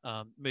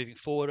moving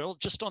forward.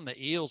 Just on the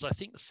Eels, I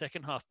think the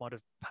second half might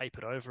have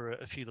papered over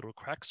a few little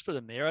cracks for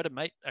them there. I had a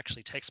mate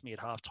actually text me at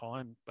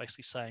halftime,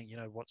 basically saying,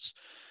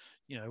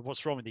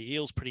 what's wrong with the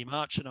Eels pretty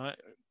much. And I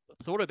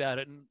thought about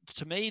it. And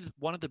to me,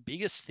 one of the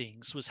biggest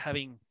things was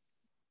having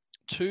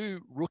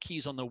two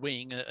rookies on the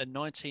wing, a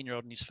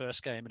 19-year-old in his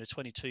first game and a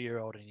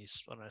 22-year-old in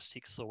his,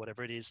 sixth or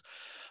whatever it is.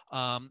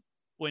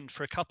 When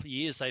for a couple of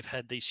years they've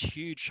had these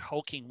huge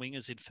hulking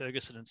wingers in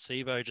Ferguson and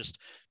Sevo just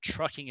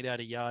trucking it out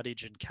of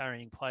yardage and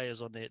carrying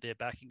players on their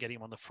back and getting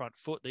them on the front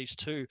foot. These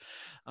two,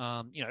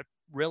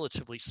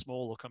 relatively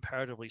small or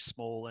comparatively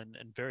small and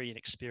very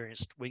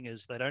inexperienced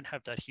wingers, they don't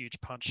have that huge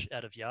punch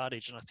out of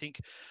yardage. And I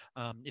think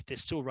if they're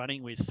still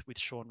running with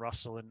Sean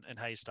Russell and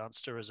Hayes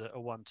Dunster as a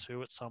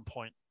 1-2 at some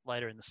point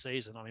later in the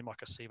season, I mean,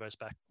 Micah Sevo's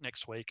back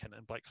next week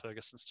and Blake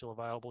Ferguson's still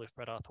available if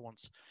Brett Arthur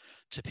wants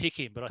to pick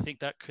him. But I think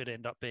that could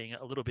end up being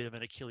a little bit of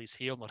an Achilles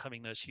heel, not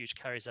having those huge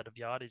carries out of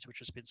yardage, which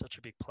has been such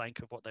a big plank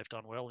of what they've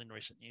done well in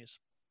recent years.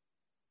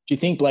 Do you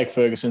think Blake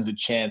Ferguson's a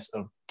chance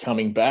of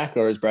coming back,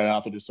 or is Brad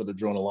Arthur just sort of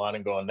drawn a line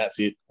and gone, that's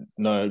it,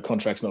 no,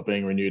 contract's not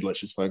being renewed,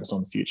 let's just focus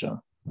on the future?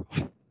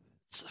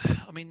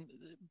 I mean,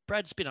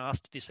 Brad's been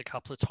asked this a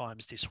couple of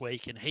times this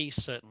week, and he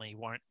certainly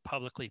won't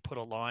publicly put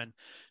a line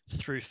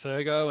through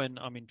Fergo. And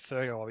I mean,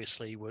 Fergo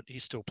obviously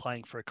he's still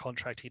playing for a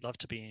contract. He'd love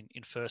to be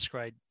in first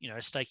grade,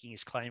 staking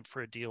his claim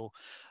for a deal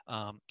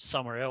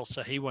somewhere else.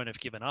 So he won't have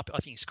given up. I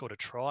think he scored a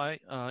try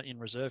in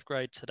reserve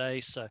grade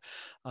today. So,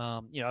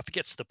 if it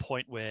gets to the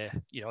point where,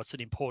 it's an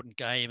important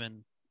game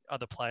and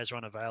other players are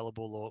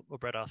unavailable, or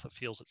Brett Arthur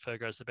feels that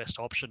Fergo is the best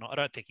option, I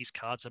don't think his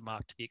cards are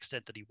marked to the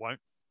extent that he won't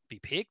be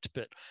picked.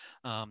 But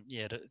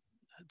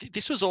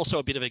this was also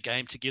a bit of a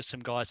game to give some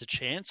guys a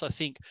chance. I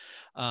think,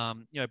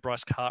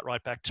 Bryce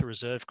Cartwright back to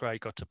reserve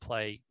grade got to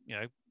play,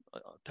 I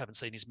haven't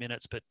seen his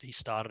minutes, but he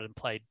started and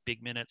played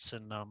big minutes.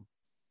 And,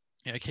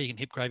 Keegan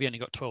Hipgrave only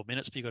got 12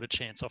 minutes, but he got a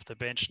chance off the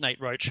bench. Nate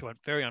Roach, who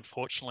very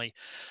unfortunately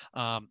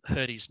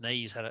hurt his knee,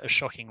 he's had a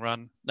shocking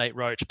run, Nate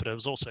Roach, but it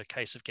was also a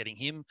case of getting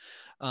him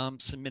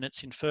some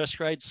minutes in first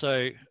grade.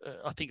 So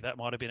I think that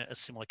might have been a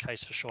similar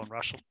case for Sean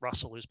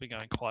Russell, who's been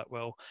going quite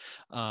well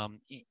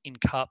in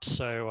cups.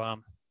 So,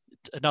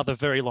 another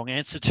very long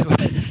answer to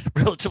a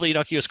relatively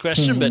innocuous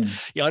question, but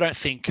I don't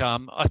think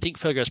I think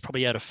Fergo's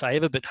probably out of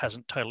favour, but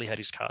hasn't totally had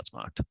his cards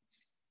marked.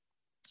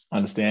 I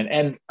understand.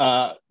 And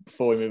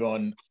before we move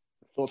on,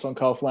 thoughts on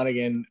Kyle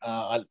Flanagan?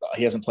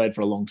 He hasn't played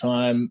for a long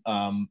time.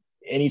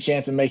 Any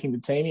chance of making the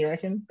team, you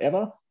reckon,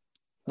 ever?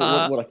 What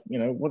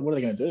are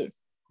they going to do?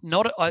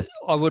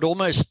 I would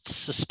almost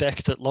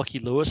suspect that Lockie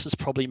Lewis is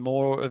probably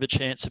more of a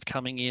chance of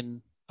coming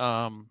in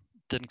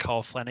than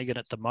Kyle Flanagan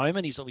at the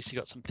moment. He's obviously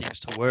got some things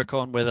to work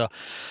on. Whether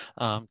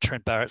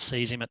Trent Barrett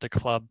sees him at the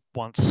club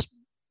once,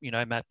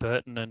 Matt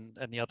Burton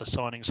and the other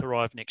signings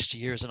arrive next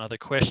year is another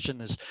question.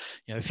 There's,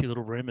 a few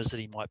little rumours that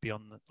he might be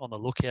on the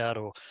lookout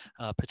or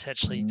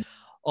potentially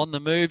on the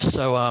move.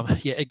 So,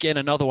 again,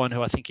 another one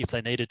who I think if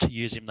they needed to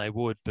use him, they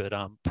would, but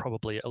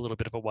probably a little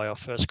bit of a way off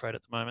first grade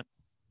at the moment.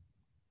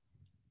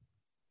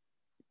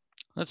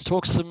 Let's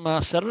talk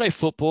some Saturday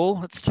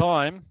football. It's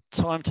time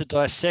to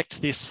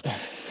dissect this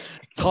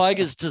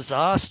Tigers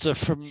disaster.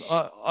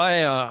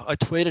 I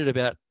tweeted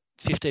about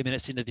 15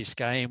 minutes into this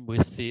game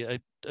with a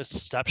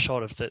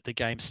snapshot of the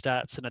game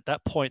stats, and at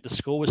that point the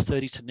score was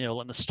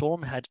 30-0 and the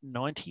Storm had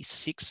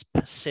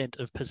 96%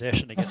 of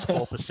possession against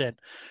 4%.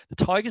 The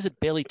Tigers had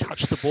barely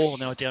touched the ball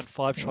and they were down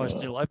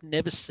 5-0. I've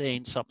never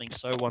seen something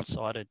so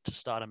one-sided to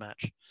start a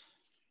match.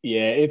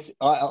 Yeah, it's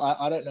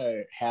I don't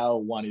know how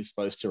one is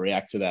supposed to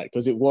react to that,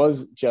 because it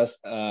was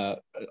just a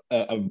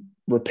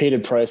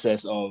repeated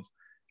process of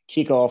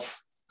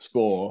kick-off,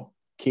 score,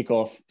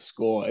 kick-off,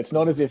 score. It's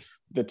not as if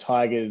the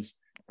Tigers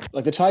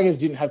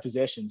didn't have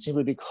possession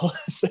simply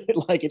because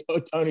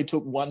it only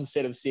took one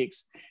set of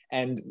six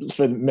and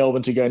for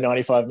Melbourne to go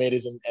 95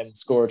 metres and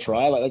score a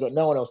try. They've got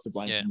no one else to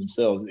blame for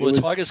themselves. Well,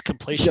 the Tigers'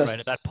 completion rate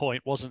at that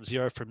point wasn't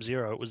 0 from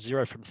 0. It was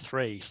 0 from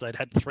 3. So they'd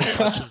had 3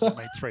 touches and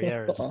made 3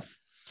 errors.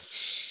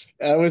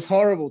 It was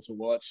horrible to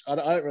watch. I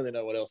don't really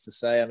know what else to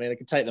say. I mean, I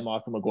could take the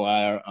Michael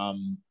Maguire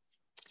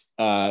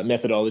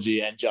methodology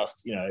and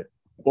just,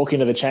 walk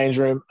into the change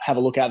room, have a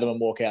look at them and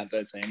walk out and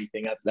don't say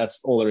anything.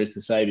 That's all there is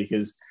to say,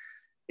 because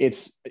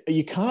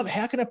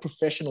how can a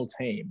professional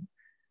team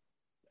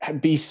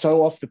be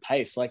so off the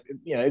pace. Like,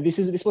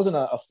 this wasn't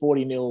a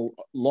 40-0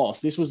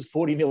 loss. This was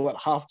 40-0 at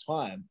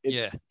halftime.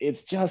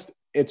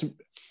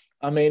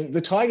 I mean,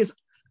 the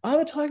Tigers, are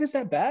the Tigers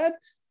that bad?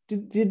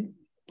 Did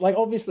like,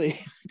 obviously,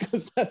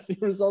 because that's the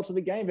result of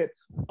the game. But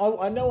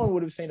I no one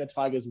would have seen a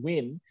Tigers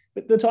win.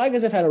 But the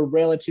Tigers have had a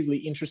relatively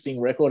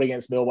interesting record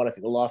against Melbourne. I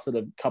think the last sort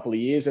of couple of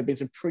years have been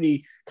some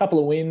couple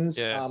of wins,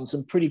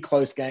 some pretty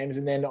close games,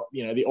 and then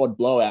the odd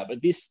blowout.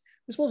 But this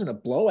wasn't a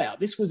blowout.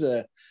 This was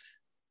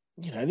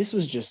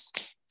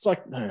just, it's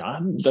like,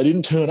 they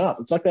didn't turn up.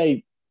 It's like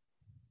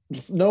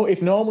if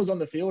no one was on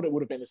the field, it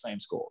would have been the same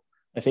score.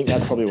 I think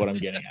that's probably what I'm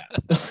getting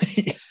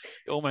at.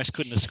 You almost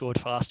couldn't have scored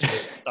faster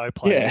with no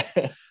play.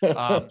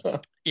 I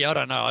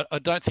don't know. I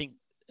don't think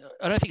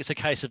it's a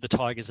case of the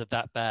Tigers are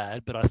that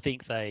bad, but I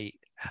think they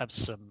have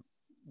some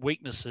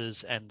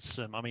weaknesses and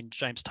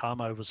James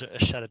Tarmo was a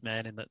shattered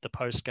man in the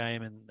post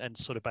game and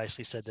sort of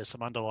basically said there's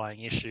some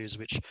underlying issues,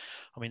 which,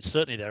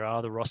 certainly there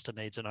are. The roster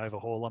needs an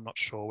overhaul. I'm not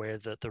sure where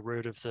the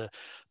root of the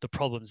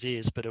problems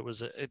is, but it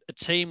was a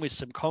team with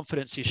some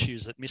confidence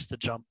issues that missed the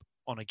jump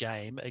on a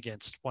game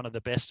against one of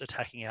the best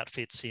attacking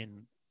outfits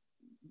in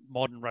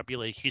modern rugby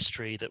league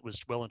history that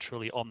was well and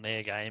truly on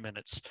their game. And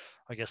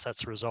I guess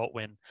that's the result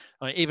when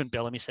even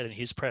Bellamy said in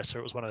his presser,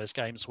 it was one of those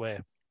games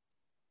where,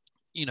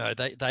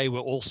 they were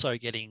also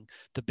getting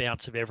the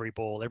bounce of every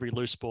ball. Every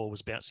loose ball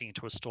was bouncing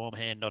into a Storm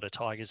hand, not a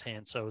Tigers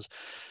hand. So it was,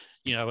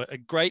 a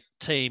great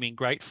team in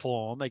great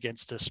form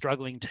against a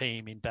struggling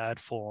team in bad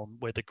form,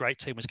 where the great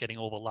team was getting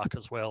all the luck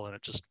as well. And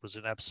it just was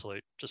an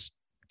absolute, just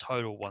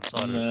total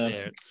one-sided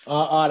affair.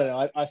 I don't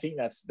know. I think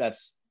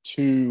that's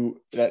too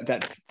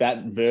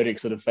that verdict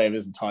sort of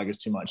favors the Tigers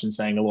too much, and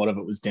saying a lot of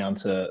it was down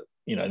to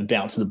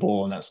bounce of the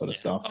ball and that sort of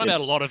stuff.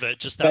 About a lot of it,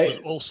 just that was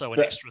also an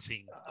extra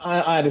thing.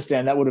 I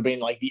understand that would have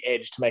been like the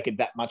edge to make it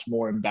that much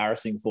more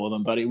embarrassing for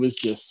them, but it was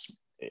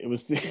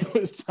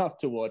tough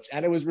to watch,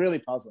 and it was really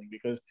puzzling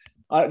because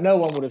no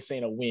one would have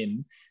seen a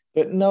win,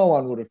 but no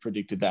one would have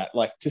predicted that.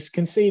 Like, to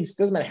concede,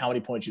 doesn't matter how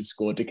many points you've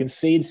scored, to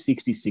concede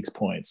 66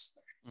 points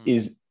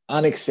is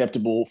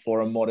unacceptable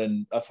for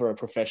a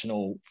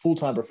professional,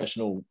 full-time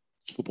professional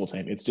football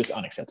team. It's just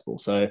unacceptable.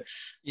 So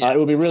it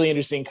will be really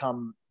interesting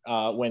come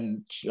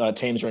when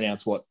teams are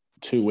announced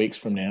 2 weeks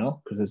from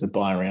now, because there's a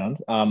bye round.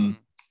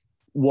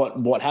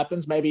 What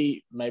happens?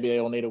 Maybe they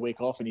all need a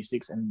week off and he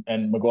sticks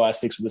and Maguire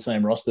sticks with the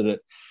same roster. That,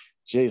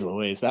 geez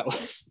Louise, that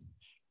was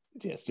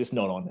it's just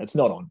not on. It's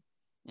not on.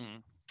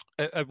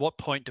 At what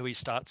point do we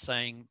start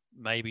saying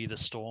maybe the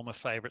Storm are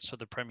favourites for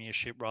the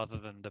premiership rather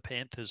than the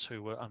Panthers,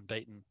 who were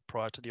unbeaten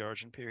prior to the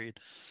Origin period?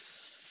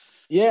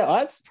 Yeah,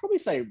 I'd probably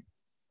say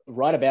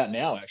right about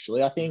now,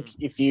 actually. I think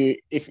if you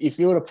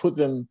were to put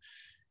them,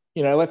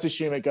 let's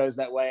assume it goes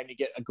that way and you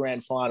get a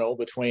grand final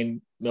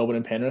between Melbourne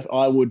and Penrith,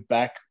 I would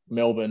back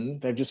Melbourne.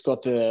 They've just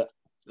got the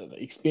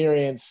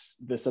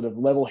experience, the sort of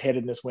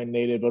level-headedness when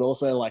needed, but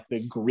also like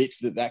the grit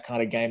that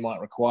kind of game might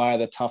require,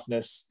 the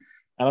toughness.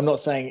 And I'm not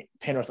saying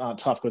Penrith aren't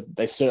tough, because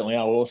they certainly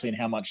are. We're all seeing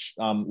how much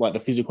like the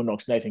physical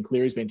knocks Nathan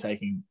Cleary's been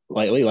taking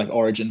lately, like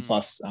Origin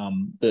plus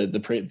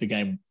the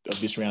game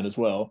of this round as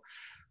well.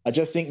 I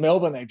just think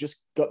Melbourne, they've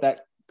just got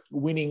that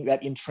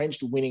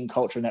entrenched winning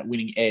culture and that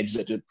winning edge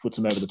that just puts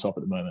them over the top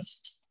at the moment.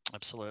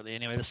 Absolutely.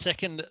 Anyway, the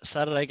second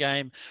Saturday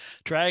game,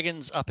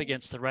 Dragons up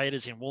against the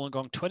Raiders in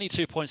Wollongong,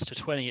 22 points to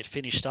 20 it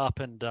finished up.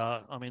 And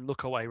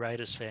look away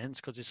Raiders fans,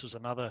 because this was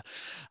another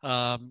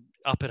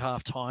up at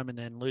half time and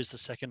then lose the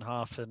second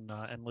half and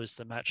lose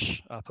the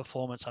match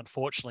performance,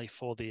 unfortunately,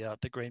 for the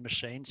Green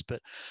Machines.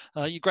 But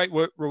great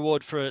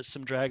reward for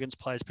some Dragons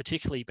players,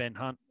 particularly Ben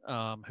Hunt,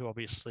 who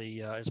obviously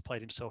has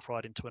played himself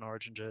right into an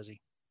Origin jersey.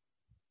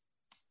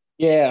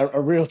 Yeah, a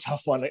real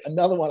tough one.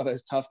 Another one of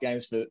those tough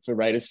games for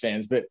Raiders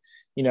fans. But,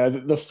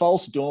 the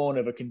false dawn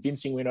of a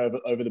convincing win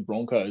over the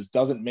Broncos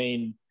doesn't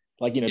mean,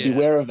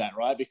 beware of that,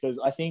 right? Because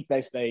I think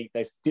they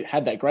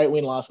had that great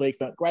win last week.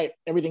 Thought, great,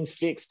 everything's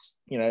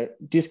fixed,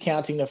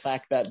 discounting the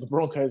fact that the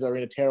Broncos are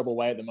in a terrible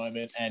way at the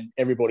moment and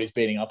everybody's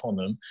beating up on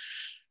them.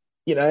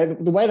 The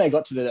way they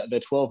got to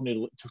the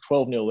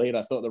 12-0 lead,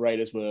 I thought the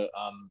Raiders were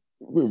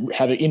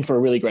in for a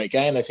really great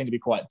game. They seemed to be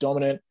quite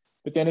dominant.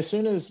 But then as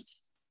soon as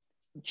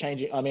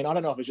changing, I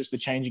don't know if it's just the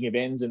changing of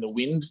ends and the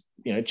wind,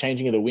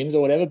 changing of the winds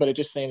or whatever, but it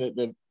just seemed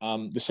that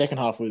the second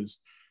half was,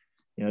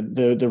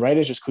 the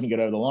Raiders just couldn't get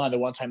over the line. The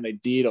one time they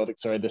did,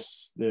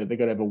 they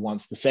got over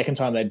once. The second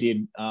time they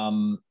did,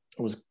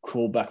 was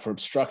called back for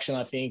obstruction,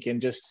 I think, and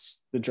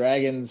just the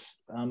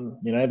Dragons,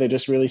 they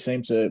just really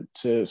seemed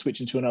to switch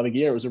into another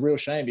gear. It was a real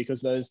shame,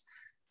 because those,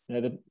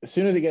 as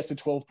soon as it gets to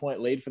 12-point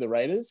lead for the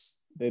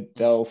Raiders,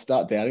 they'll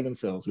start doubting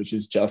themselves, which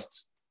is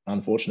just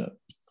unfortunate.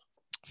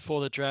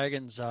 For the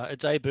Dragons, a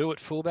debut at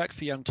fullback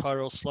for young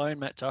Tyrell Sloan.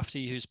 Matt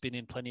Duffy, who's been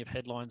in plenty of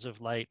headlines of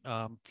late,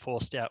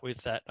 forced out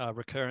with that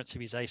recurrence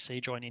of his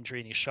AC joint injury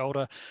in his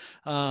shoulder.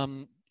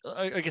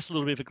 I guess a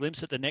little bit of a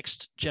glimpse at the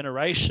next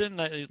generation,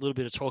 a little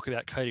bit of talk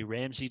about Cody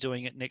Ramsey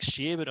doing it next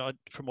year. But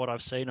from what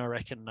I've seen, I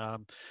reckon,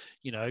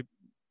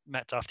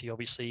 Matt Duffy,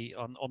 obviously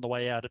on the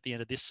way out at the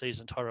end of this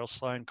season, Tyrell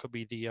Sloan could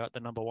be the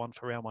number one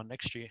for round one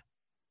next year.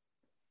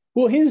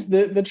 Well,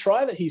 the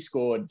try that he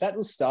scored, that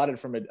was started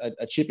from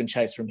a chip and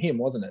chase from him,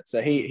 wasn't it?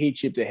 So he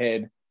chipped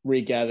ahead,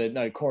 regathered.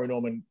 No, Corey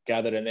Norman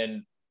gathered and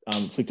then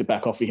flicked it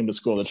back off for him to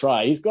score the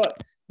try. He's got,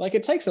 like,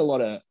 it takes a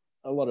lot of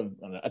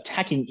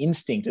attacking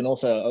instinct and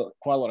also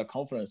quite a lot of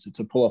confidence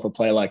to pull off a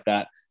play like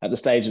that at the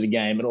stage of the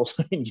game and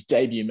also in your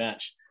debut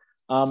match.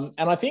 And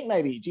I think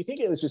maybe, do you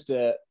think it was just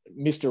a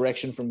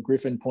misdirection from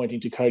Griffin pointing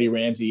to Cody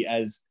Ramsey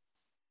as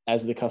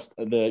the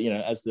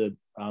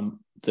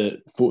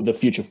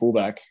future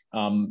fullback,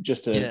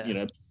 just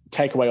to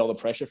take away all the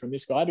pressure from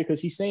this guy, because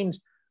he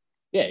seems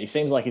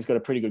like he's got a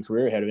pretty good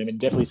career ahead of him and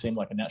definitely seemed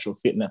like a natural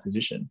fit in that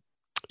position.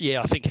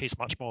 Yeah, I think he's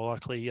much more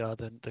likely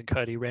than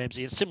Cody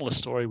Ramsey. A similar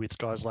story with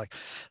guys like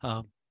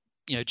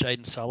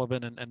Jaden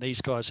Sullivan and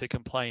these guys who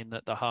can play in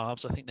the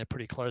halves. I think they're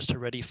pretty close to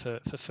ready for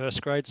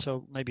first grade.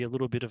 So maybe a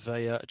little bit of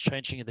a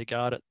changing of the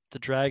guard at the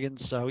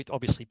Dragons. So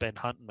obviously Ben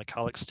Hunt and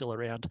McCulloch still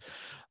around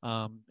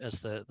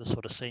as the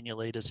sort of senior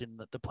leaders in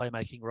the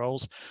playmaking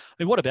roles. I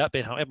mean, what about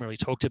Ben Hunt? I haven't really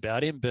talked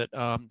about him, but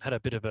had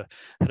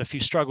a few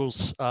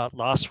struggles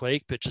last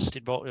week, but just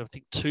involved, I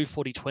think, 2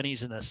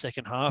 40-20s in the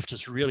second half,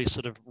 just really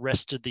sort of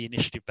wrested the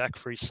initiative back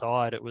for his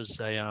side. It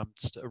was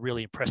just a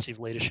really impressive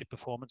leadership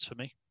performance for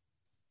me.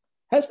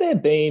 Has there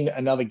been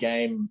another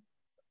game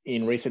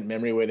in recent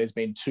memory where there's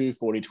been 2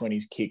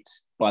 40-20s kicked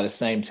by the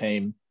same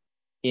team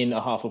in a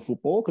half of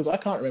football? Because I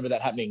can't remember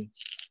that happening,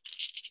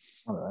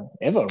 I don't know,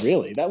 ever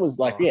really. That was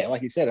like,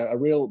 like you said, a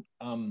real,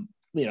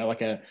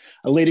 like a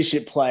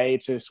leadership play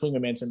to swing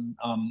momentum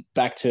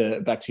back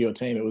to your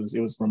team. It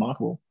was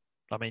remarkable.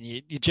 I mean,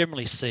 you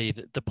generally see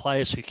that the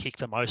players who kick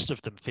the most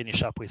of them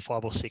finish up with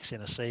 5 or 6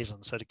 in a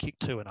season. So to kick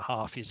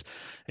 2.5 is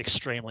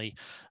extremely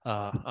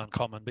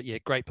uncommon. But yeah,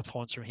 great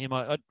performance from him.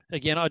 I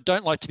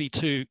don't like to be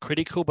too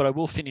critical, but I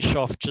will finish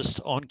off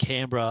just on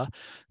Canberra.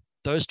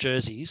 Those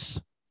jerseys,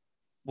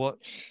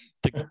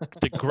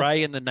 the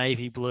grey and the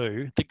navy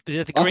blue, the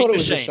green I thought it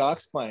was machine. the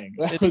Sharks playing.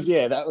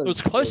 It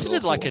was closer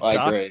to like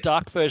a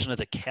dark version of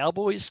the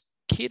Cowboys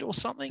kid or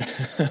something.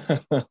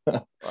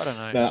 I don't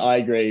know. No, I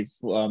agree.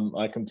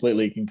 I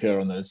completely concur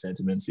on those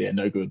sentiments. Yeah,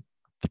 no good.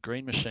 The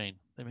green machine.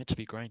 They're meant to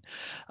be green.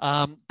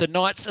 The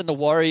Knights and the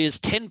Warriors,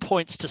 10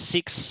 points to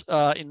 6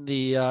 in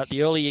the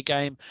earlier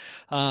game.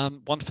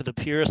 One for the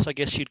purists, I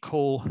guess you'd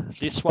call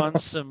this one.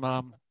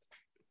 Some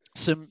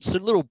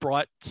little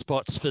bright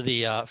spots for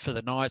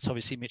the Knights.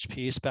 Obviously, Mitch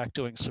Pearce back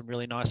doing some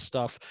really nice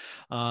stuff,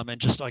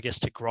 and just, I guess,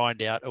 to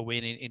grind out a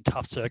win in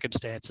tough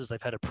circumstances. They've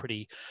had a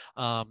pretty,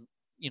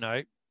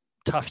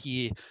 tough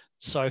year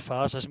so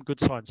far, so some good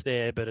signs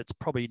there, but it's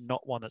probably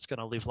not one that's going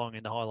to live long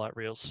in the highlight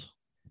reels.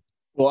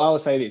 Well, I will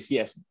say this,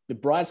 yes, the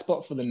bright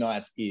spot for the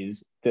Knights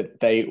is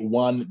that they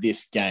won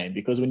this game,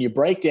 because when you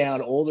break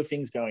down all the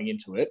things going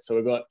into it, so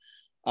we've got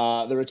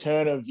the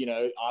return of,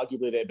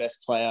 arguably their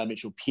best player,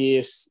 Mitchell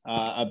Pearce,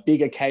 a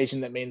big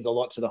occasion that means a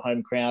lot to the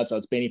home crowd. So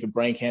it's been for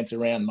Brain Cancer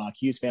Round, Mark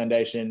Hughes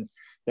Foundation.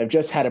 They've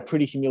just had a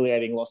pretty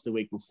humiliating loss the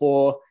week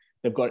before.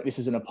 This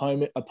is an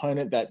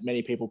opponent that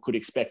many people could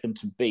expect them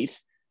to beat.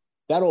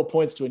 That all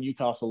points to a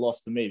Newcastle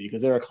loss for me,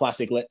 because they're a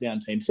classic letdown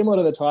team, similar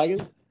to the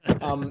Tigers,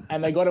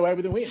 and they got away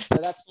with a win. So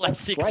that's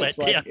classic great.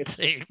 Letdown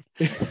team.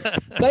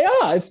 They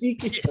are.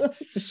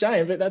 It's a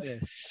shame, but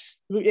that's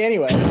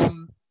anyway.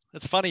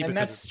 It's funny because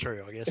it's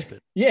true, I guess. But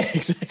yeah,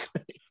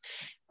 exactly.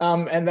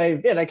 And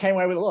they came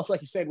away with a loss,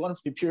 like you said. One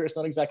for the purists,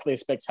 not exactly a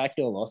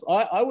spectacular loss.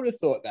 I would have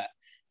thought that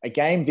a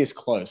game this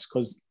close,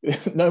 because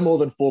no more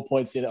than 4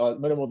 points in, or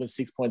no more than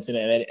 6 points in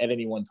it at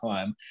any one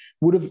time,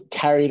 would have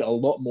carried a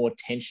lot more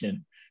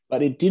tension.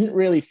 But it didn't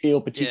really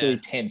feel particularly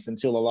tense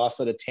until the last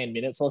sort of 10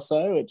 minutes or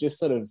so. It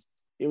just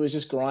it was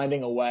just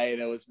grinding away.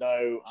 There was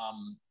no,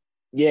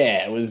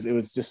 it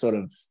was just sort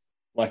of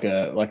like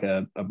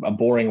a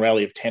boring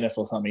rally of tennis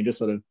or something, just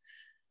sort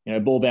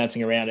of, ball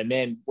bouncing around. And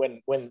then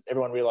when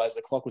everyone realized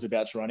the clock was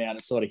about to run out,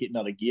 it sort of hit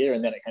another gear,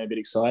 and then it became a bit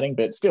exciting.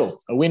 But still,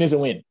 a win is a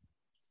win.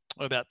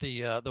 What about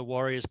the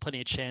Warriors?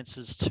 Plenty of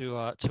chances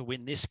to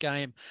win this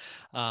game.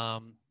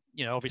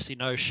 Obviously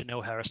no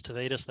Chanel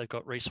Harris-Tavitas. They've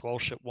got Reece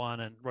Walsh at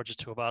 1 and Rogers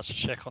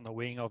Tuivasa-Sheck on the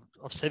wing.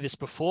 I've said this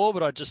before,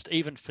 but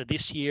even for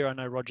this year, I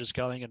know Rogers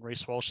going and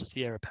Reece Walsh is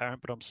the heir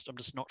apparent, but I'm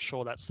just not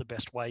sure that's the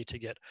best way to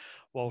get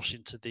Walsh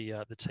into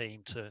the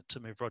team to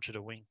move Roger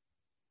to wing.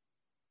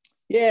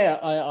 Yeah,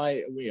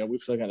 we've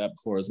spoken about that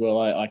before as well.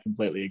 I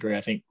completely agree.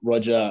 I think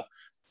Roger,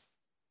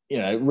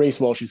 Reece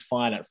Walsh is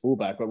fine at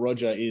fullback, but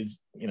Roger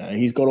is,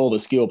 he's got all the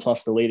skill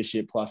plus the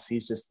leadership, plus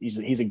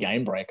he's a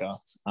game breaker.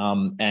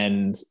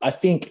 And I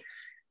think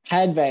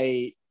had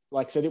they,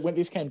 like I said, when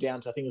this came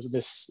down to, I think it was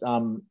this,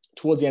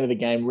 towards the end of the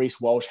game, Reece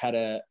Walsh had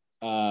a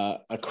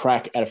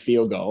crack at a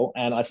field goal.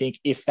 And I think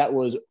if that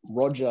was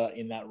Roger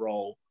in that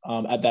role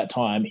at that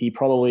time, he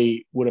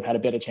probably would have had a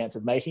better chance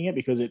of making it,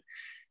 because it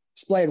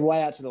splayed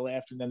way out to the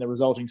left, and then the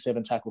resulting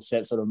 7 tackle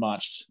set sort of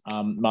marched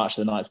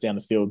the Knights down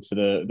the field for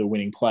the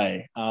winning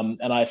play.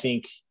 And I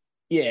think,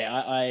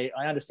 I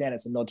understand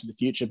it's a nod to the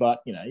future, but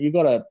you've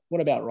got to,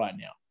 what about right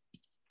now?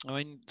 I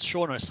mean,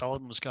 Sean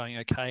O'Sullivan was going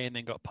okay and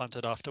then got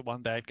punted after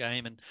one bad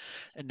game, and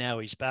now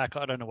he's back.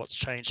 I don't know what's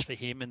changed for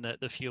him in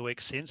the few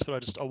weeks since,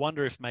 but I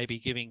wonder if maybe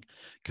giving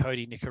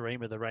Cody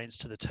Nikorima the reins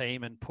to the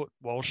team and put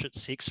Walsh at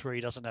 6 where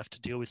he doesn't have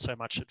to deal with so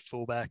much at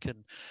fullback,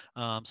 and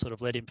sort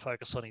of let him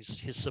focus on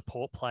his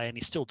support play, and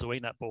he's still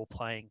doing that ball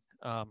playing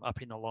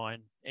up in the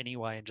line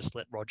anyway, and just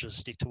let Rogers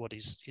stick to what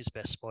his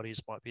best spot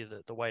is might be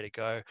the way to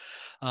go.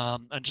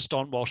 And just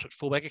on Walsh at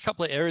fullback, a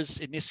couple of errors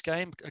in this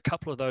game, a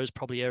couple of those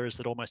probably errors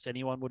that almost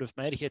anyone would have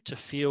made. He had to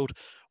field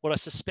what I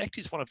suspect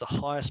is one of the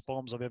highest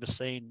bombs I've ever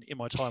seen in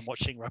my time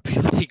watching rugby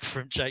league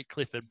from Jake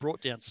Clifford,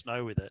 brought down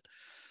snow with it.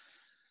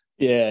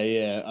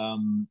 Yeah.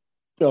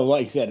 Well,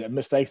 like you said,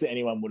 mistakes that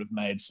anyone would have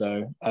made.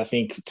 So I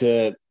think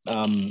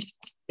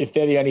if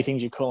they're the only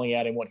things you're calling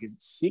out in his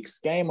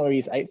 6th game or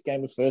his 8th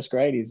game of first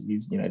grade,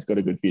 he's got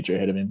a good future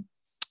ahead of him.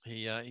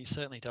 He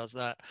certainly does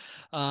that.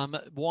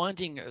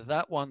 Winding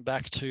that one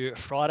back to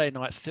Friday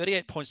night,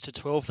 38 points to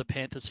 12, the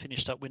Panthers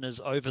finished up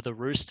winners over the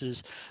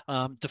Roosters.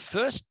 The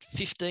first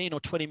 15 or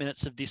 20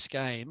 minutes of this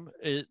game,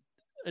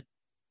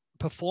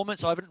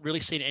 performance, I haven't really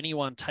seen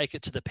anyone take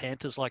it to the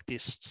Panthers like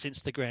this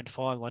since the grand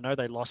final. I know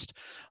they lost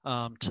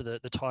to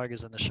the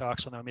Tigers and the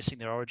Sharks when they were missing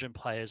their origin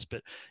players,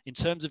 but in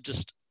terms of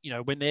just,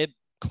 when they're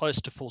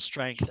close to full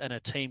strength and a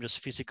team just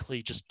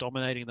physically just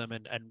dominating them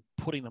and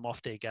putting them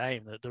off their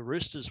game, the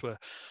Roosters were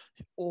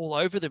all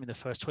over them in the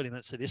first 20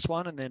 minutes of this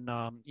one. And then,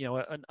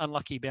 an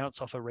unlucky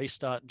bounce off a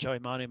restart and Joey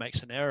Manu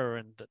makes an error,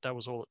 and that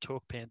was all it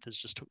took. Panthers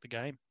just took the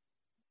game.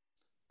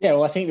 Yeah,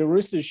 well, I think the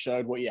Roosters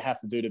showed what you have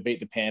to do to beat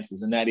the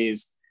Panthers, and that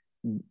is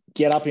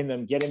get up in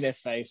them, get in their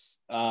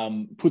face,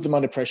 put them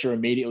under pressure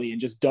immediately, and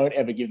just don't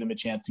ever give them a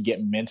chance to get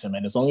momentum.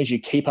 And as long as you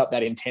keep up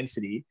that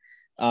intensity,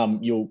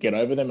 you'll get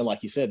over them. And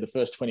like you said, the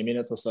first 20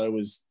 minutes or so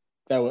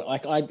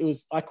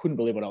I couldn't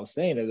believe what I was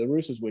seeing. The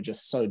Roosters were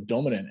just so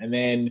dominant. And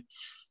then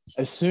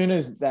as soon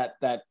as that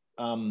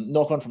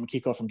knock on from a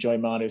kickoff from Joey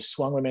Manu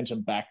swung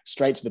momentum back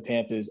straight to the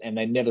Panthers, and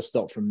they never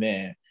stopped from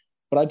there.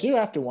 But I do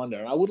have to wonder,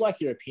 and I would like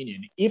your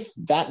opinion, if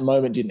that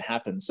moment didn't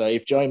happen. So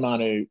if Joey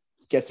Manu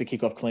gets the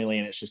kickoff cleanly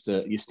and it's just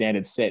your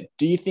standard set,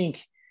 do you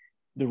think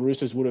the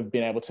Roosters would have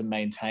been able to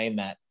maintain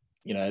that,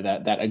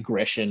 that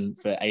aggression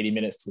for 80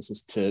 minutes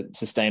to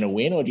sustain a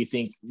win? Or do you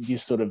think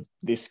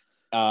this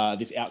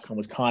outcome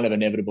was kind of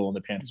inevitable and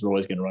the Panthers were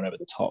always going to run over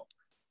the top?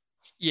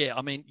 Yeah,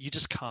 I mean, you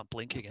just can't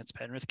blink against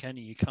Penrith, can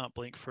you? You can't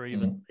blink for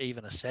even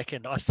a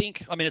second.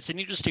 It's an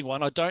interesting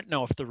one. I don't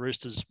know if the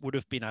Roosters would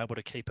have been able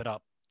to keep it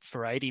up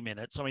for 80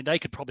 minutes. I mean, they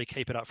could probably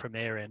keep it up from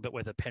their end, but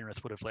whether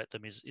Penrith would have let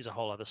them is a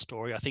whole other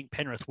story. I think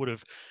Penrith would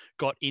have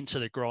got into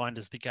the grind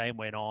as the game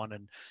went on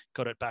and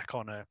got it back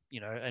on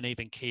an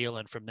even keel,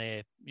 and from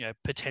there,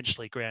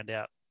 potentially ground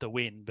out the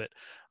win. But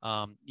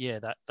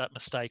that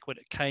mistake, when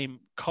it came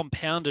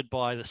compounded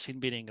by the sin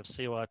binning of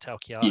Siwa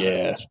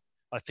Taukiaho, which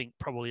I think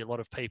probably a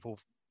lot of people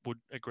would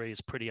agree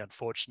is pretty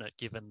unfortunate,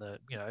 given the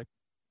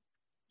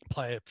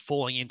player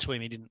falling into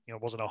him. He didn't,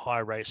 wasn't a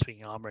high race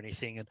swinging arm or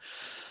anything, and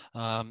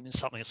it's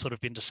something that's sort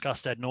of been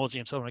discussed ad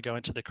nauseum. So I don't want to go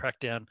into the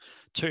crackdown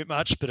too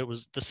much, but it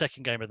was the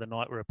second game of the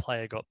night where a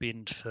player got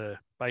binned for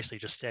basically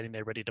just standing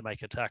there ready to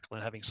make a tackle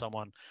and having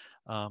someone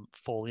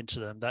fall into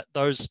them.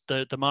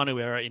 The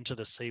Manu error into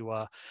the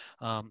Siwa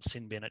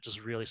sin bin, it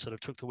just really sort of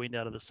took the wind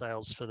out of the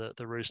sails for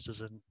the Roosters,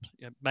 and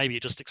maybe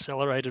it just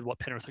accelerated what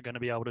Penrith are going to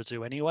be able to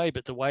do anyway.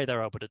 But the way they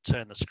were able to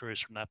turn the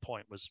screws from that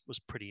point was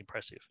pretty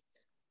impressive.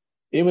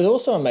 It was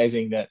also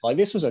amazing that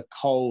this was a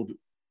cold,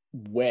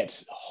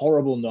 wet,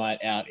 horrible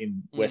night out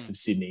in west of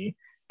Sydney,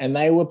 and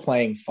they were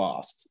playing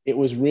fast. It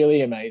was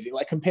really amazing.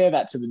 Compare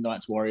that to the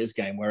Knights Warriors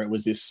game where it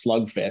was this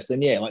slugfest,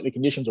 and the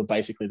conditions were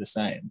basically the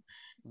same.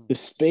 The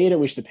speed at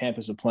which the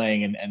Panthers were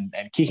playing and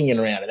kicking it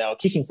around, and they were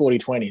kicking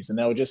 40-20s, and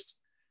they were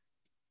just,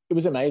 it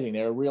was amazing.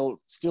 They're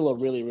still a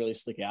really, really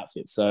slick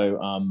outfit. So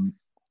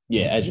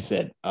as you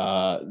said,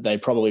 they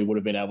probably would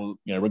have been able,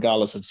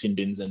 regardless of sin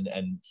bins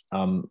and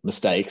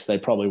mistakes, they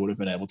probably would have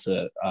been able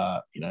to,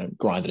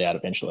 grind it out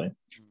eventually.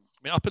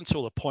 I mean, up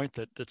until the point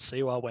that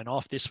Siwa went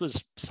off, this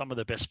was some of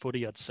the best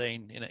footy I'd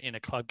seen in a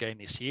club game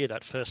this year.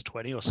 That first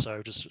 20 or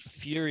so, just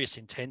furious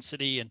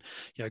intensity and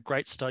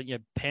great start.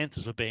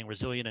 Panthers were being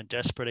resilient and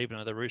desperate, even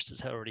though the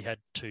Roosters had already had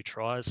 2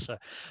 tries. So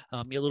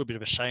a little bit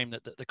of a shame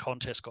that the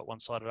contest got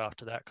one-sided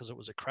after that, because it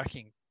was a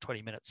cracking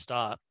 20-minute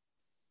start.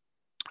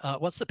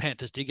 Once the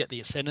Panthers did get the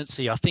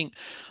ascendancy, you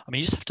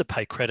just have to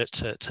pay credit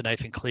to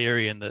Nathan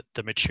Cleary and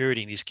the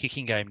maturity in his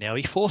kicking game now.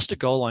 He forced a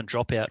goal line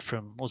dropout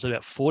from,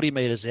 about 40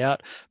 metres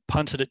out,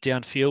 punted it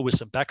downfield with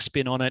some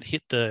backspin on it,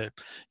 hit the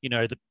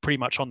pretty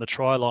much on the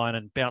try line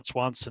and bounced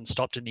once and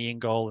stopped in the in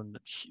goal,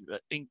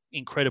 and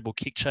incredible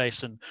kick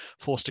chase, and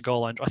forced a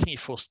goal line. I think he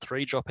forced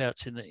 3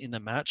 dropouts in the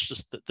match.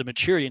 Just the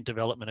maturity and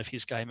development of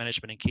his game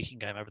management and kicking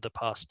game over the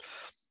past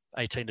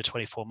 18 to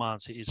 24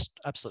 months is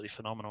absolutely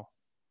phenomenal.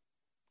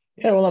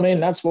 Yeah, well,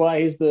 that's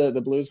why he's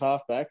the Blues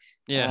halfback.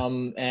 Yeah.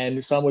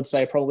 And some would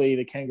say probably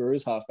the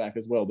Kangaroos halfback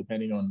as well,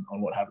 depending on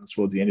what happens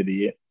towards the end of the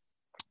year.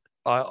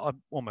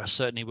 I'm almost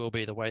certain he will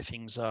be the way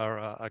things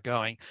are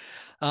going.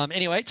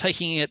 Anyway,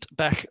 taking it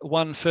back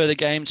one further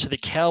game to the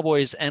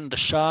Cowboys and the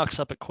Sharks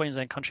up at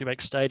Queensland Country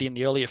Bank Stadium,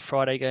 the earlier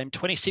Friday game,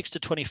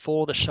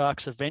 26-24. The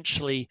Sharks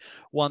eventually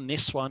won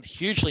this one.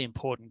 Hugely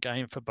important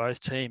game for both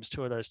teams.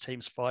 Two of those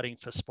teams fighting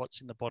for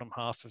spots in the bottom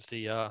half of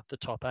the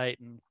top 8,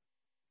 and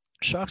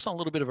Sharks on a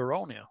little bit of a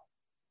roll now.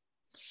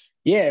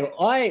 Yeah,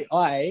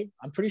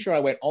 I'm pretty sure I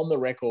went on the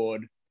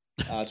record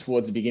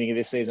towards the beginning of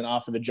this season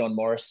after the John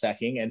Morris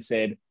sacking and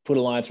said, put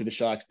a line through the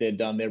Sharks, they're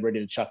done, they're ready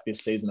to chuck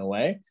this season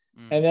away.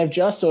 And they've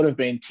just sort of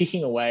been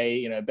ticking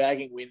away,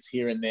 bagging wins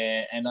here and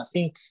there. And I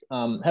think,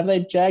 have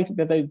they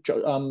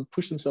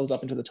pushed themselves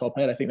up into the top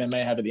 8? I think they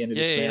may have at the end of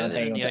this round,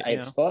 hanging on to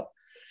 8th spot.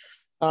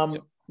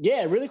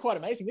 Yeah, really quite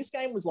amazing. This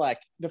game was like,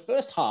 the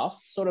first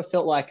half sort of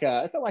felt like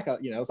it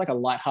was like a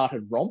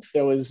lighthearted romp.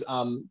 There was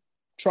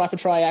try for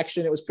try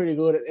action. It was pretty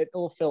good. It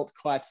all felt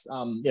quite,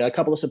 a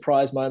couple of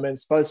surprise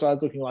moments, both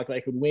sides looking like they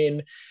could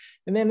win.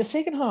 And then the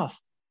second half,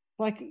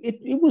 like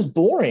it was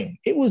boring.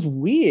 It was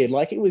weird.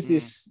 Like it was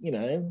this,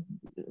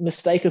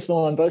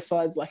 mistake-a-thon, both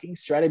sides lacking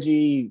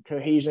strategy,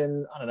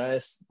 cohesion. I don't know.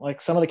 It's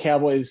like some of the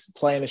Cowboys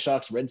playing the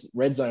Sharks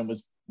red zone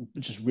was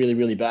just really,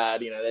 really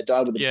bad. They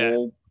died with the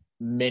ball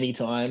many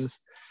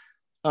times.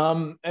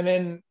 And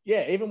then,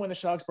 even when the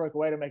Sharks broke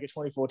away to make it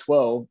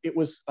 24-12, it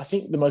was, I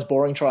think, the most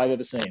boring try I've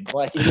ever seen.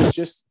 Like, it was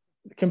just,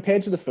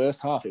 compared to the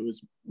first half, it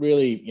was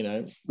really,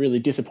 really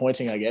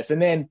disappointing, I guess.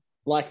 And then,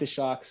 like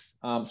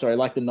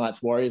the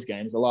Knights Warriors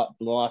games,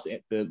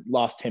 the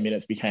last 10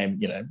 minutes became,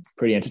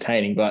 pretty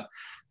entertaining. But,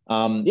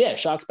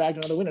 Sharks bagged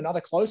another win,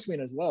 another close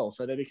win as well.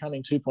 So they're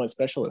becoming 2-point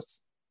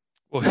specialists.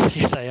 Well,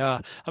 yeah, they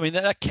are. I mean,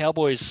 that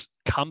Cowboys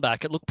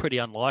comeback, it looked pretty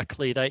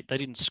unlikely. They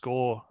didn't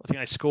score. I think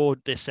they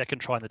scored their second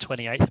try in the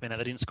 28th minute.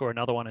 They didn't score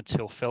another one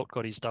until Felt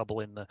got his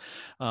double in the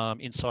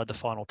inside the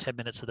final 10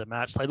 minutes of the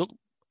match. They looked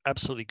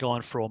absolutely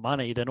gone for all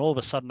money. Then all of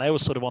a sudden they were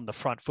sort of on the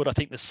front foot. I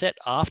think the set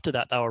after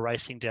that, they were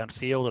racing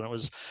downfield, and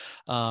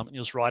it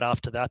was right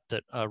after that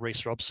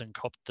Reece Robson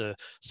copped the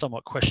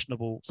somewhat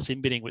questionable sin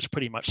binning, which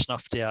pretty much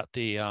snuffed out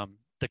the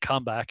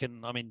comeback.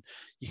 And I mean,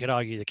 you could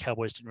argue the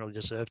Cowboys didn't really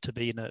deserve to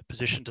be in a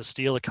position to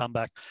steal a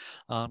comeback,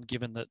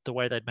 given the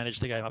way they'd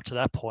managed the game up to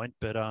that point.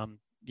 But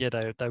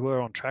they were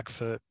on track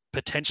for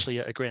potentially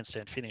a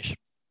grandstand finish.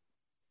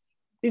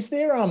 Is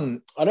there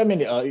I don't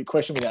mean a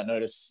question without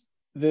notice.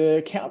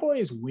 The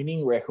Cowboys'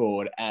 winning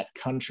record at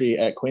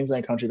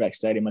Queensland Country Bank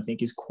Stadium, I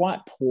think, is quite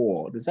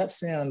poor. Does that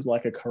sound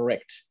like a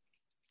correct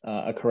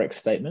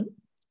statement?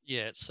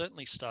 Yeah, it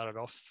certainly started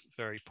off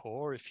very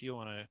poor. If you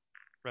want to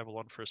rabble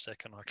on for a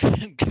second, I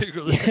can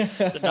Google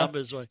the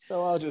numbers.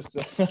 So I'll just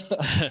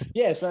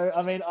So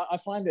I mean, I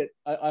find it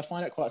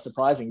quite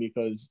surprising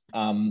because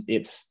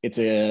it's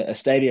a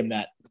stadium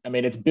that, I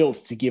mean, it's built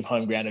to give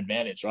home ground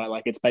advantage, right?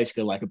 Like it's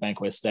basically like a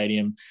Bankwest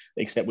Stadium,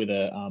 except with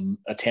a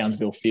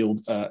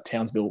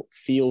Townsville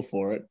feel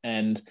for it.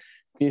 And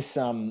this,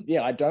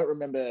 I don't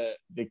remember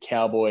the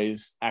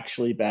Cowboys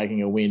actually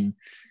bagging a win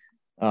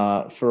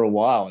for a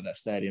while at that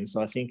stadium.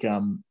 So I think,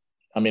 I'm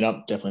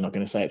definitely not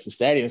going to say it's the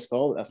stadium's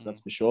fault.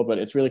 That's for sure. But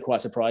it's really quite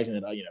surprising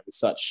that, with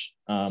such,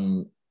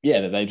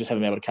 that they just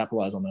haven't been able to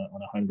capitalize on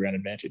a home ground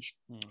advantage.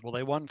 Well,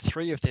 they won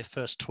 3 of their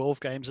first 12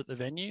 games at the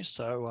venue.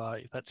 So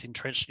if that's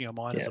entrenched in your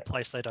mind as a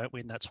place they don't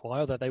win, that's why.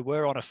 Although they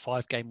were on a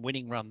 5-game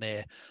winning run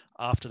there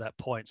after that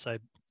point. So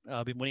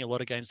they've been winning a lot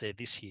of games there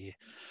this year.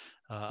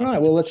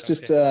 Right. Well, let's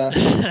just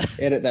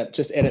edit that.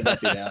 Just edit that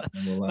bit out.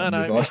 And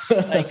we'll,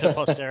 make for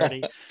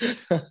posterity.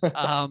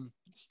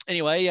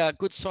 Anyway,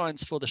 good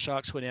signs for the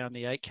Sharks. We're now in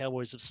the 8.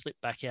 Cowboys have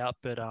slipped back out,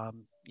 but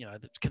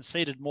they've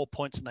conceded more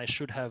points than they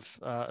should have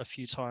a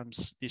few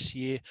times this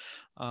year.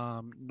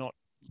 Not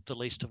the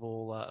least of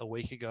all a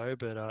week ago,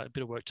 but a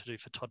bit of work to do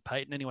for Todd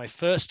Payton. Anyway,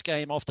 first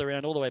game off the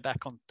round all the way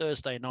back on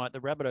Thursday night, the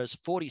Rabbitohs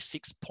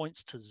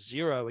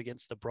 46-0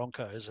 against the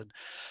Broncos. And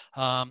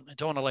I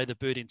don't want to lay the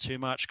boot in too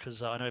much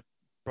because I know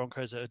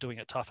Broncos are doing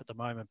it tough at the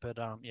moment, but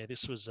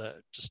this was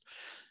just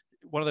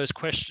one of those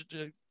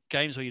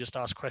games where you just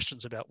ask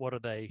questions about what are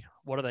they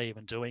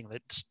even doing. They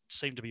just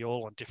seem to be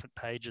all on different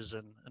pages,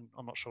 and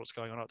I'm not sure what's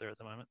going on out there at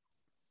the moment.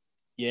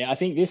 Yeah, I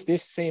think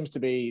this seems to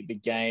be the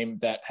game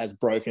that has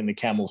broken the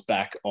camel's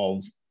back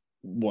of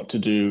what to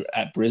do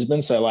at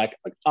Brisbane. So like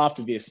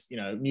after this,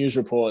 news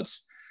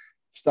reports,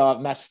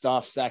 mass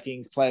staff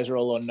sackings, players are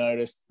all on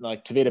notice.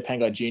 Like Tavita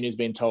Pangai Jr. has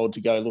been told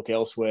to go look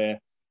elsewhere.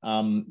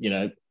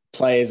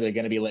 Players are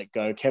going to be let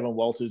go. Kevin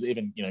Walters,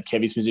 even,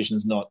 Kevy's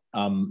position's not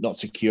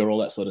secure, all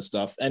that sort of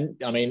stuff. And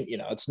I mean,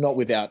 it's not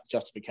without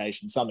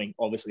justification. Something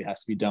obviously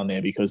has to be done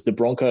there because the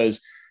Broncos'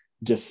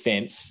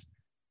 defense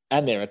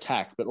and their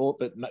attack, but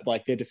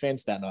like their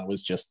defense that night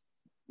was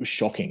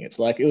shocking. It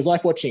was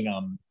like watching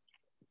an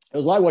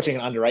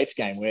under-8s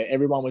game where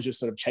everyone was just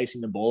sort of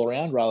chasing the ball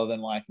around rather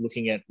than like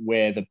looking at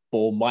where the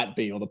ball might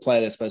be or the player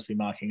they're supposed to be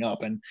marking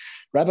up. And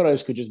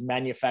Rabbitohs could just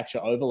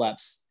manufacture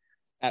overlaps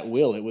at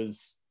will. It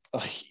was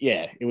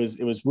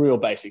real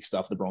basic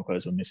stuff the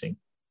Broncos were missing.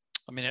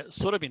 I mean, it's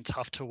sort of been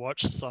tough to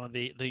watch some of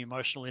the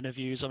emotional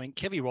interviews. I mean,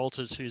 Kevin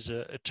Walters, who's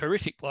a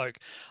terrific bloke,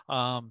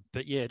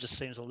 but yeah, just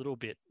seems a little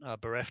bit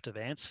bereft of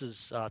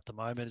answers at the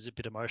moment. Is a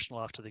bit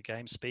emotional after the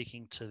game,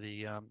 speaking to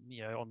the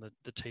on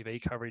the TV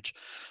coverage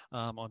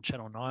on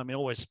Channel 9. I mean,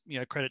 always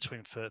credit to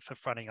him for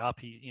fronting up.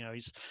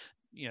 He's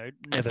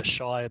never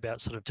shy about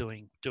sort of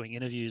doing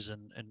interviews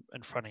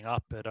and fronting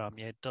up, but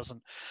it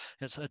doesn't.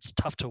 It's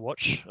tough to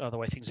watch the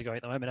way things are going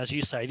at the moment. As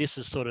you say, this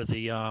is sort of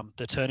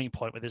the turning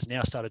point where there's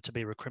now started to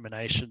be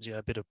recriminations.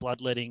 A bit of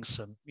bloodletting,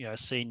 some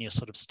senior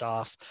sort of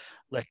staff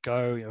let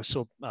go.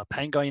 Saw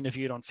Pangai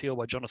interviewed on field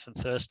by Jonathan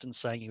Thurston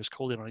saying he was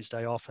called in on his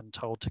day off and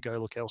told to go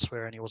look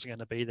elsewhere and he wasn't going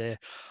to be there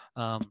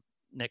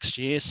next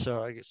year.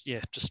 So I guess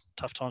just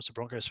tough times for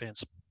Broncos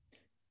fans.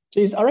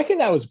 Geez, I reckon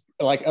that was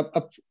like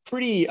a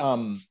pretty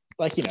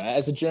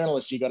as a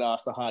journalist, you got to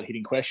ask the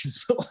hard-hitting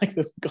questions, but like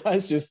the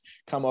guys just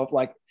come off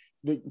like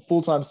the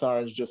full-time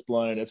siren's just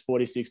blown. It's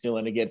 46-0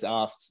 and it gets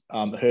asked,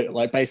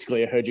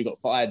 basically, I heard you got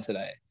fired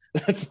today.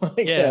 That's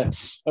like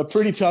a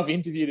pretty tough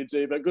interview to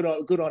do, but good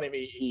on him.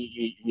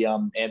 He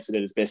answered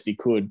it as best he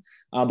could.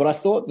 But I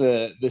thought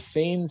the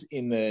scenes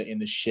in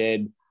the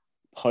shed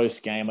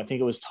post-game, I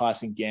think it was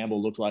Tyson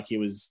Gamble looked like he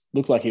was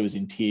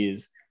in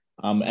tears.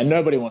 And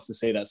nobody wants to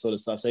see that sort of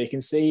stuff. So you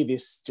can see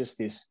this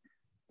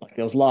like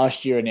there was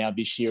last year and now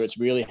this year, it's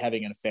really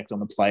having an effect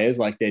on the players.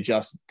 Like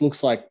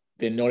looks like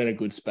they're not in a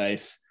good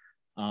space.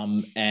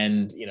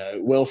 And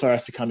welfare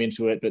has to come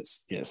into it, but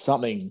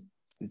something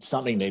needs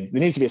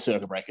to be a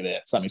circuit breaker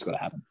there. Something's got to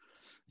happen.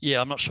 Yeah,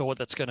 I'm not sure what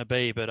that's going to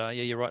be, but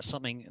you're right.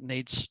 Something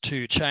needs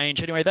to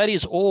change. Anyway, that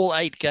is all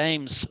 8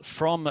 games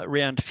from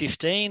round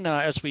 15.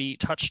 As we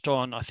touched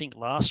on, I think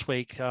last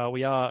week,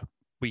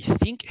 we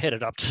think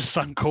headed up to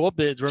Suncorp,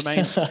 but it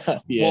remains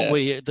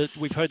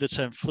we've heard the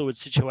term fluid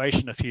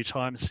situation a few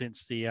times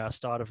since the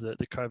start of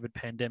the COVID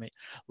pandemic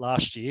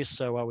last year.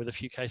 So with a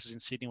few cases in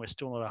Sydney, we're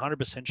still not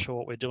 100% sure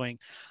what we're doing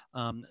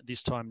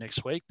this time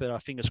next week, but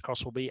fingers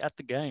crossed we'll be at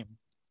the game.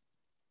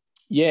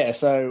 Yeah,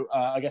 so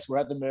I guess we're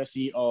at the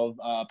mercy of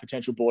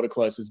potential border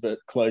closures,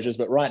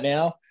 but right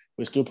now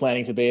we're still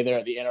planning to be there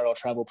at the NRL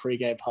Travel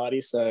pre-game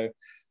party. So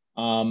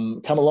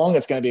come along,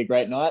 it's going to be a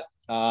great night.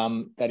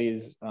 That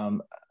is,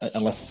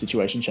 unless the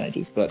situation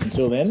changes. But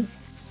until then,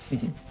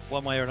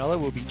 one way or another,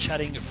 we'll be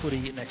chatting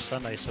footy next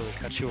Sunday. So we'll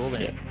catch you all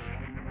then. Yeah.